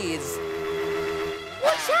deliveries.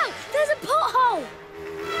 Watch out! There's a pothole!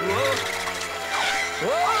 Whoa.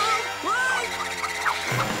 Whoa.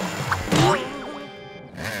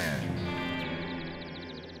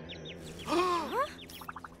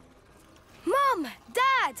 Mum!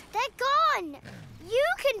 Dad! They're gone. You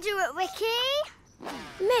can do it, Ricky.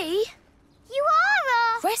 Me? You are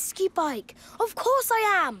a... Rescue bike. Of course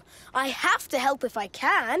I am. I have to help if I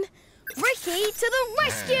can. Ricky to the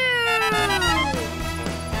rescue!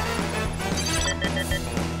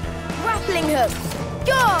 Grappling hook.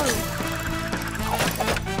 Go!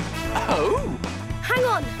 Oh! Hang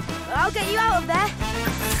on, I'll get you out of there.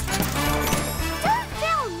 Don't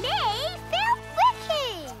film me, film Ricky.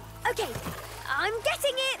 Okay, I'm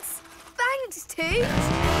getting it. Thanks, Toot.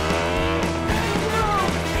 Whoa,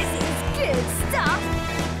 this is good stuff.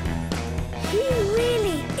 He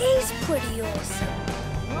really is pretty awesome.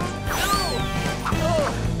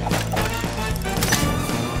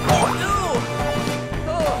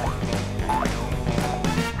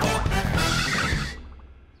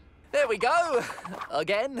 There we go.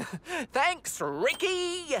 Again. Thanks,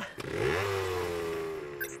 Ricky.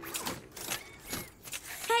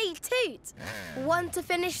 Hey, Toot. Want to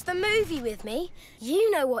finish the movie with me? You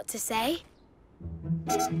know what to say.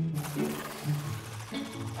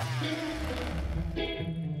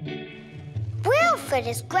 Wheelford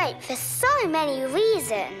is great for so many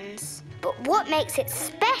reasons. But what makes it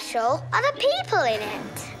special are the people in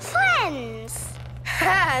it. Friends.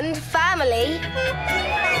 And family.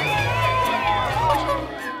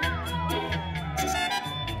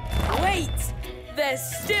 Wait, there's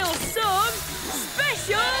still some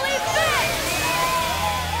special effects.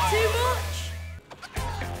 Too much?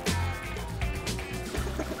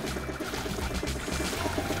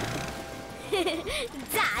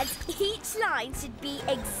 Dad, each line should be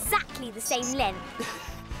exactly the same length.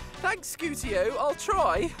 Thanks, Scootio. I'll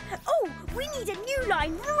try. Oh, we need a new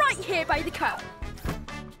line right here by the curb.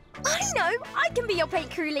 I know! I can be your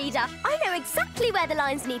paint crew leader. I know exactly where the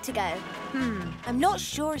lines need to go. I'm not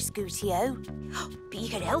sure, Scootio. But you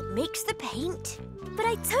can help mix the paint. But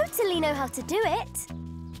I totally know how to do it.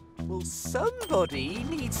 Well, somebody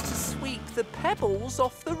needs to sweep the pebbles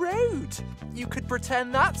off the road. You could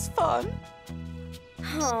pretend that's fun.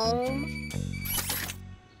 Oh.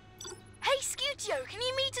 Hey, Scootio, can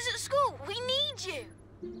you meet us at school? We need you.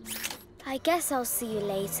 I guess I'll see you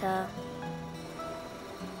later.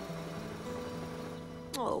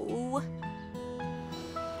 Oh.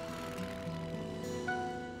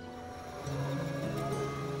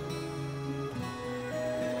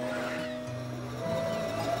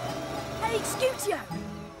 Hey, Scootio!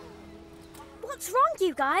 What's wrong,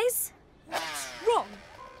 you guys? Wrong?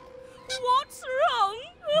 What's wrong?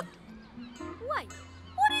 Wait,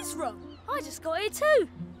 what is wrong? I just got here too.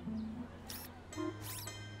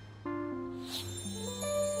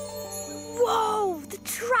 Whoa, the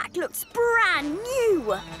track looks brand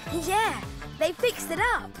new. Yeah, they fixed it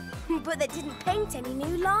up, but they didn't paint any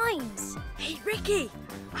new lines. Hey, Ricky,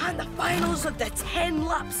 and the finals of the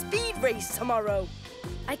 10-lap speed race tomorrow.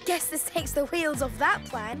 I guess this takes the wheels off that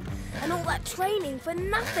plan and all that training for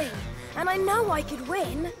nothing. And I know I could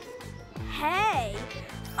win. Hey,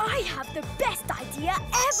 I have the best idea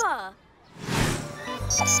ever.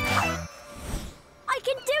 I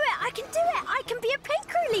can do it! I can do it! I can be a paint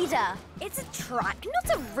crew leader! It's a track,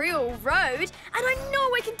 not a real road, and I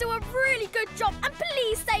know I can do a really good job, and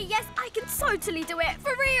please say yes, I can totally do it,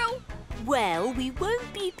 for real! Well, we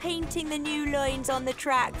won't be painting the new lines on the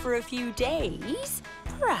track for a few days.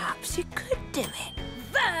 Perhaps you could do it.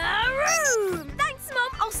 Vroom! Thanks,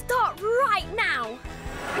 Mum! I'll start right now!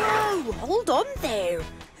 Whoa, hold on there.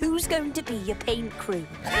 Who's going to be your paint crew?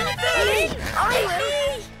 Me! I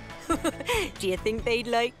will! Do you think they'd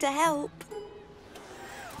like to help?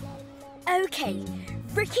 Okay,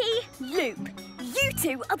 Ricky, Loop, you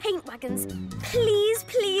two are paint wagons. Please,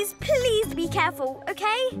 please, please be careful,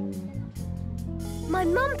 okay? My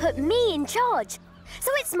mum put me in charge, so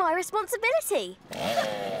it's my responsibility.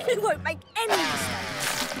 We won't make any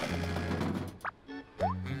mistakes.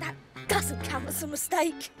 That doesn't count as a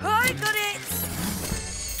mistake. I got it!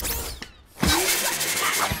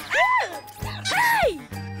 Hey!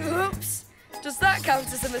 Oops. Does that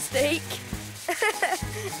count as a mistake?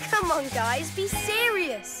 Come on, guys, be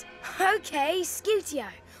serious. Okay, Scootio,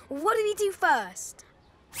 what do we do first?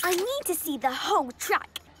 I need to see the whole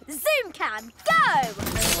track. Zoom cam, go!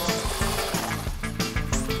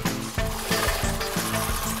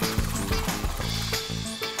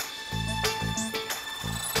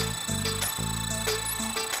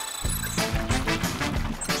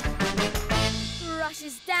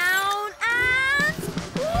 Brushes down and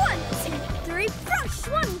 1, 2, 3, brush.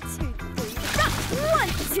 1, 2, 3, brush. 1,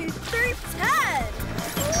 2, 3, turn.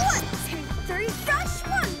 1, 2, 3, brush.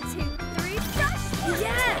 1, 2, 3, brush.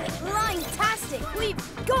 Yeah, line-tastic. We've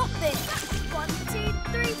got this. 1, 2,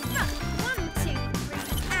 3, brush. 1, 2, 3,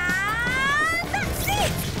 and that's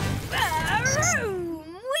it. Boom!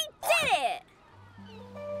 We did it.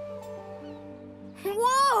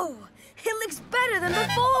 Whoa! It looks better than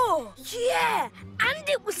before! Yeah! And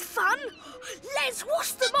it was fun! Let's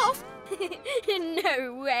wash them off!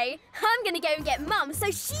 No way! I'm gonna go and get Mum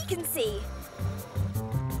so she can see!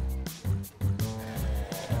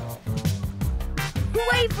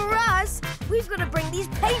 Wait for us. We've got to bring these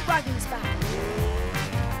paint wagons back.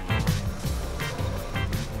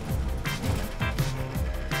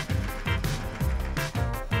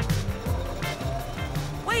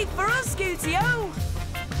 Wait for us, Scootio.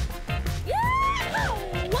 Yeah!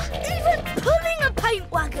 Even pulling a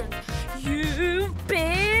paint wagon. You've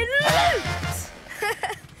been looped.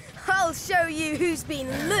 I'll show you who's been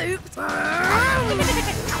looped. Whoa!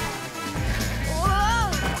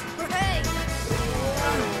 Hey!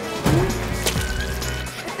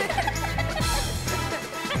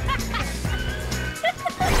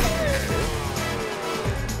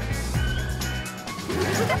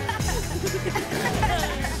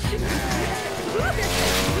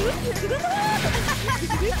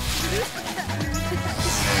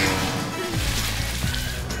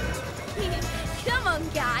 Come on,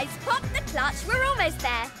 guys. Pop the clutch. We're almost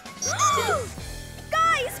there.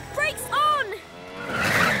 Guys, brakes on!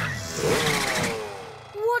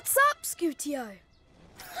 What's up, Scootio?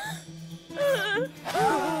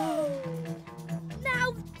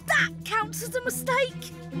 Now that counts as a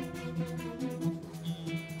mistake.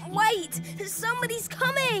 Wait, somebody's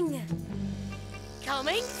coming.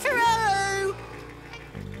 Coming through!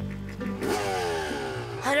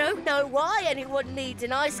 I don't know why anyone needs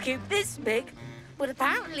an ice cube this big, but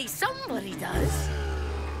apparently somebody does.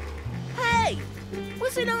 Hey,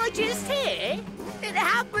 wasn't I just here? It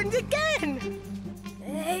happened again!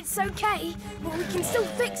 It's okay. We can still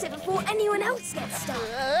fix it before anyone else gets stuck.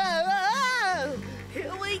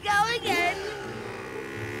 Here we go again.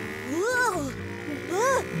 Whoa!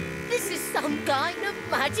 This is some kind of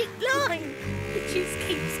magic line. It just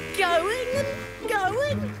keeps going and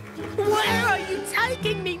going. Where are you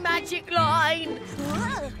taking me, magic line?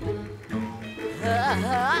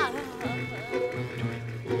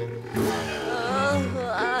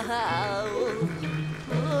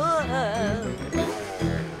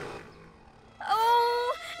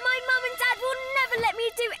 Oh, my mum and dad will never let me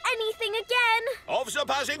do anything again. Officer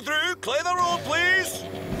passing through. Clear the road, please.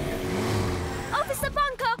 Officer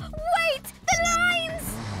Bunker, wait! The lines!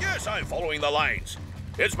 Yes, I'm following the lines.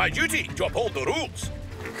 It's my duty to uphold the rules.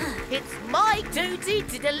 It's my duty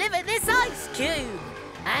to deliver this ice cube.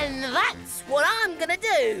 And that's what I'm gonna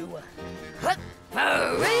do.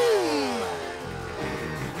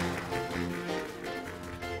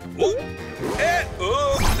 Boom!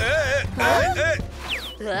 Oh.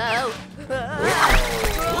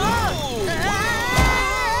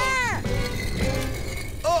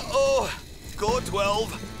 Uh-oh. Code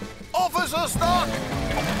 12. Officer stuck.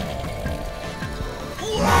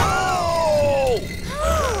 Whoa!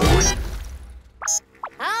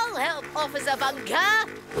 I'll help, Officer Bunker.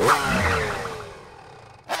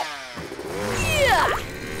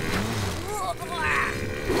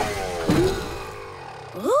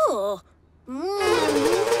 Oh.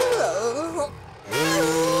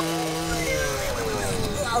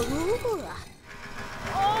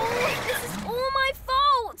 Oh, this is all my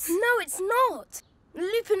fault. No, it's not.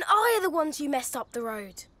 Loop and I are the ones who messed up the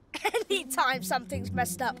road. Anytime something's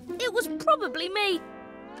messed up, It was probably me.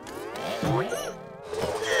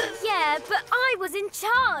 Yeah, but I was in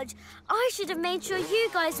charge. I should have made sure you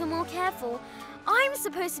guys were more careful. I'm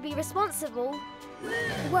supposed to be responsible.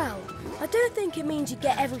 Well, I don't think it means you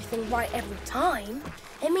get everything right every time.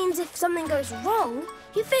 It means if something goes wrong,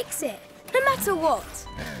 you fix it, no matter what.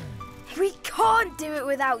 We can't do it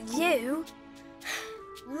without you.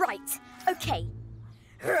 Right, okay.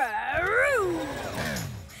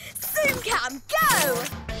 Zoom cam, go!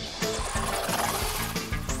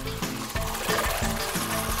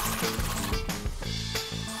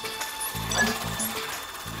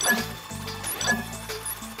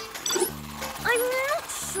 I'm not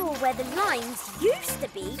sure where the lines used to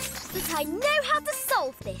be, but I know how to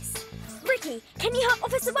solve this. Ricky, can you help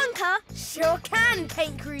Officer Bunker? Sure can,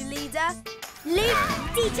 paint crew leader. Luke,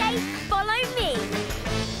 DJ, follow me.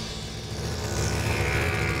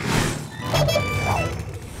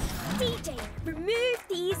 DJ, remove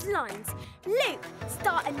these lines. Luke,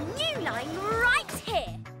 start a new line right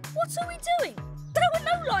here. What are we doing? There were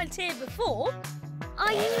no lines here before.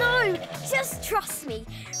 I know, just trust me.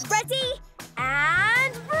 Ready?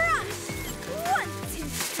 And brush. 1, 2,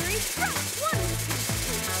 3, brush. 1, 2,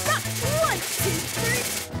 3, brush. 1, 2,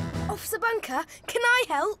 3. Officer Bunker, can I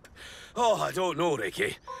help? Oh, I don't know,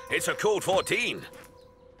 Ricky. It's a code 14.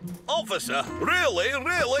 Officer,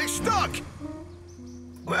 really stuck.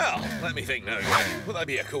 Well, let me think now. Would that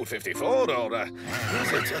be a code 54 or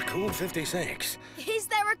is it a code 56? Is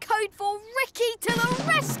there a code for Ricky to the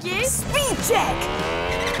rescue? Speed check!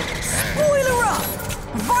 Spoiler up!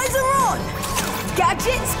 Visor on!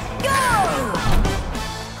 Gadgets, go!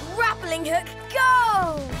 Grappling Grappling hook,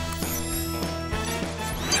 go!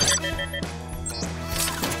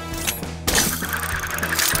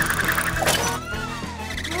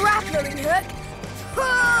 Grappling hook,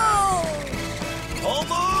 pull!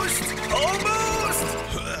 Almost! Almost!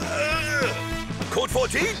 Code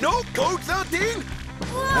 14? No, code 13!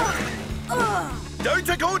 Down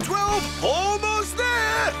to code 12! Almost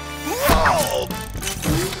there! Whoa!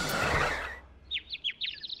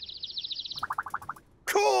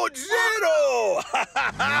 Code 0!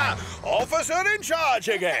 Officer in charge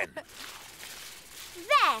again!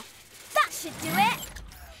 There! That should do it!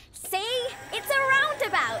 See? It's a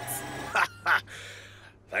roundabout!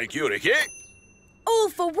 Thank you, Ricky. All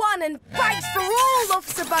for one and thanks for all,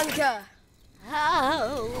 Officer Bunker!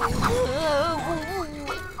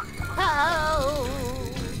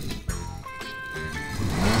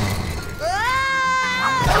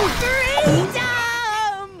 Freedom!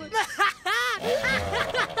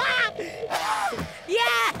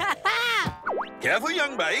 Yeah! Careful,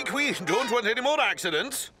 young bike. We don't want any more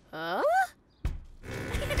accidents. Huh?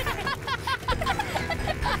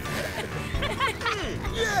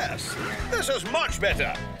 Yes, this is much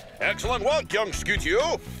better. Excellent work, young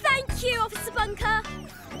Scootio. Thank you, Officer Bunker!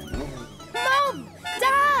 Mom!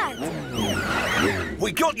 Dad!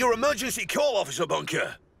 We got your emergency call, Officer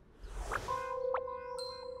Bunker.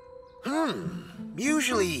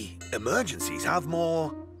 Usually, emergencies have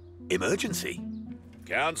more emergency.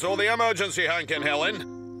 Cancel the emergency, Hank and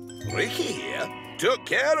Helen. Ricky here took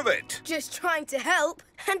care of it. Just trying to help.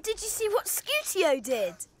 And did you see what Scootio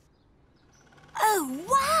did? Oh,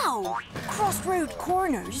 wow! Crossroad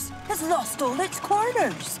Corners has lost all its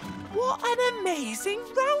corners. What an amazing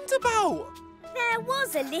roundabout! There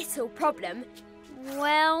was a little problem.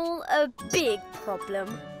 Well, a big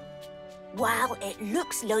problem. Well, it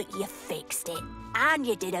looks like you fixed it. And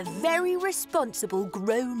you did a very responsible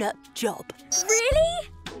grown-up job. Really?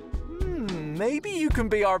 Maybe you can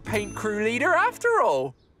be our paint crew leader after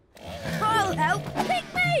all. I'll help. Pick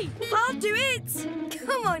me! I'll do it!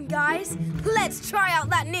 Come on, guys. Let's try out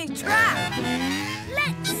that new trap.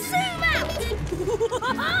 Let's zoom out!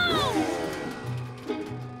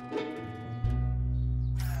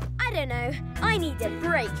 I don't know. I need a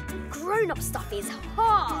break. Grown-up stuff is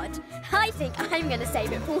hard. I think I'm going to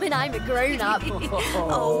save it for when I'm a grown-up.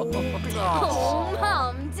 Oh,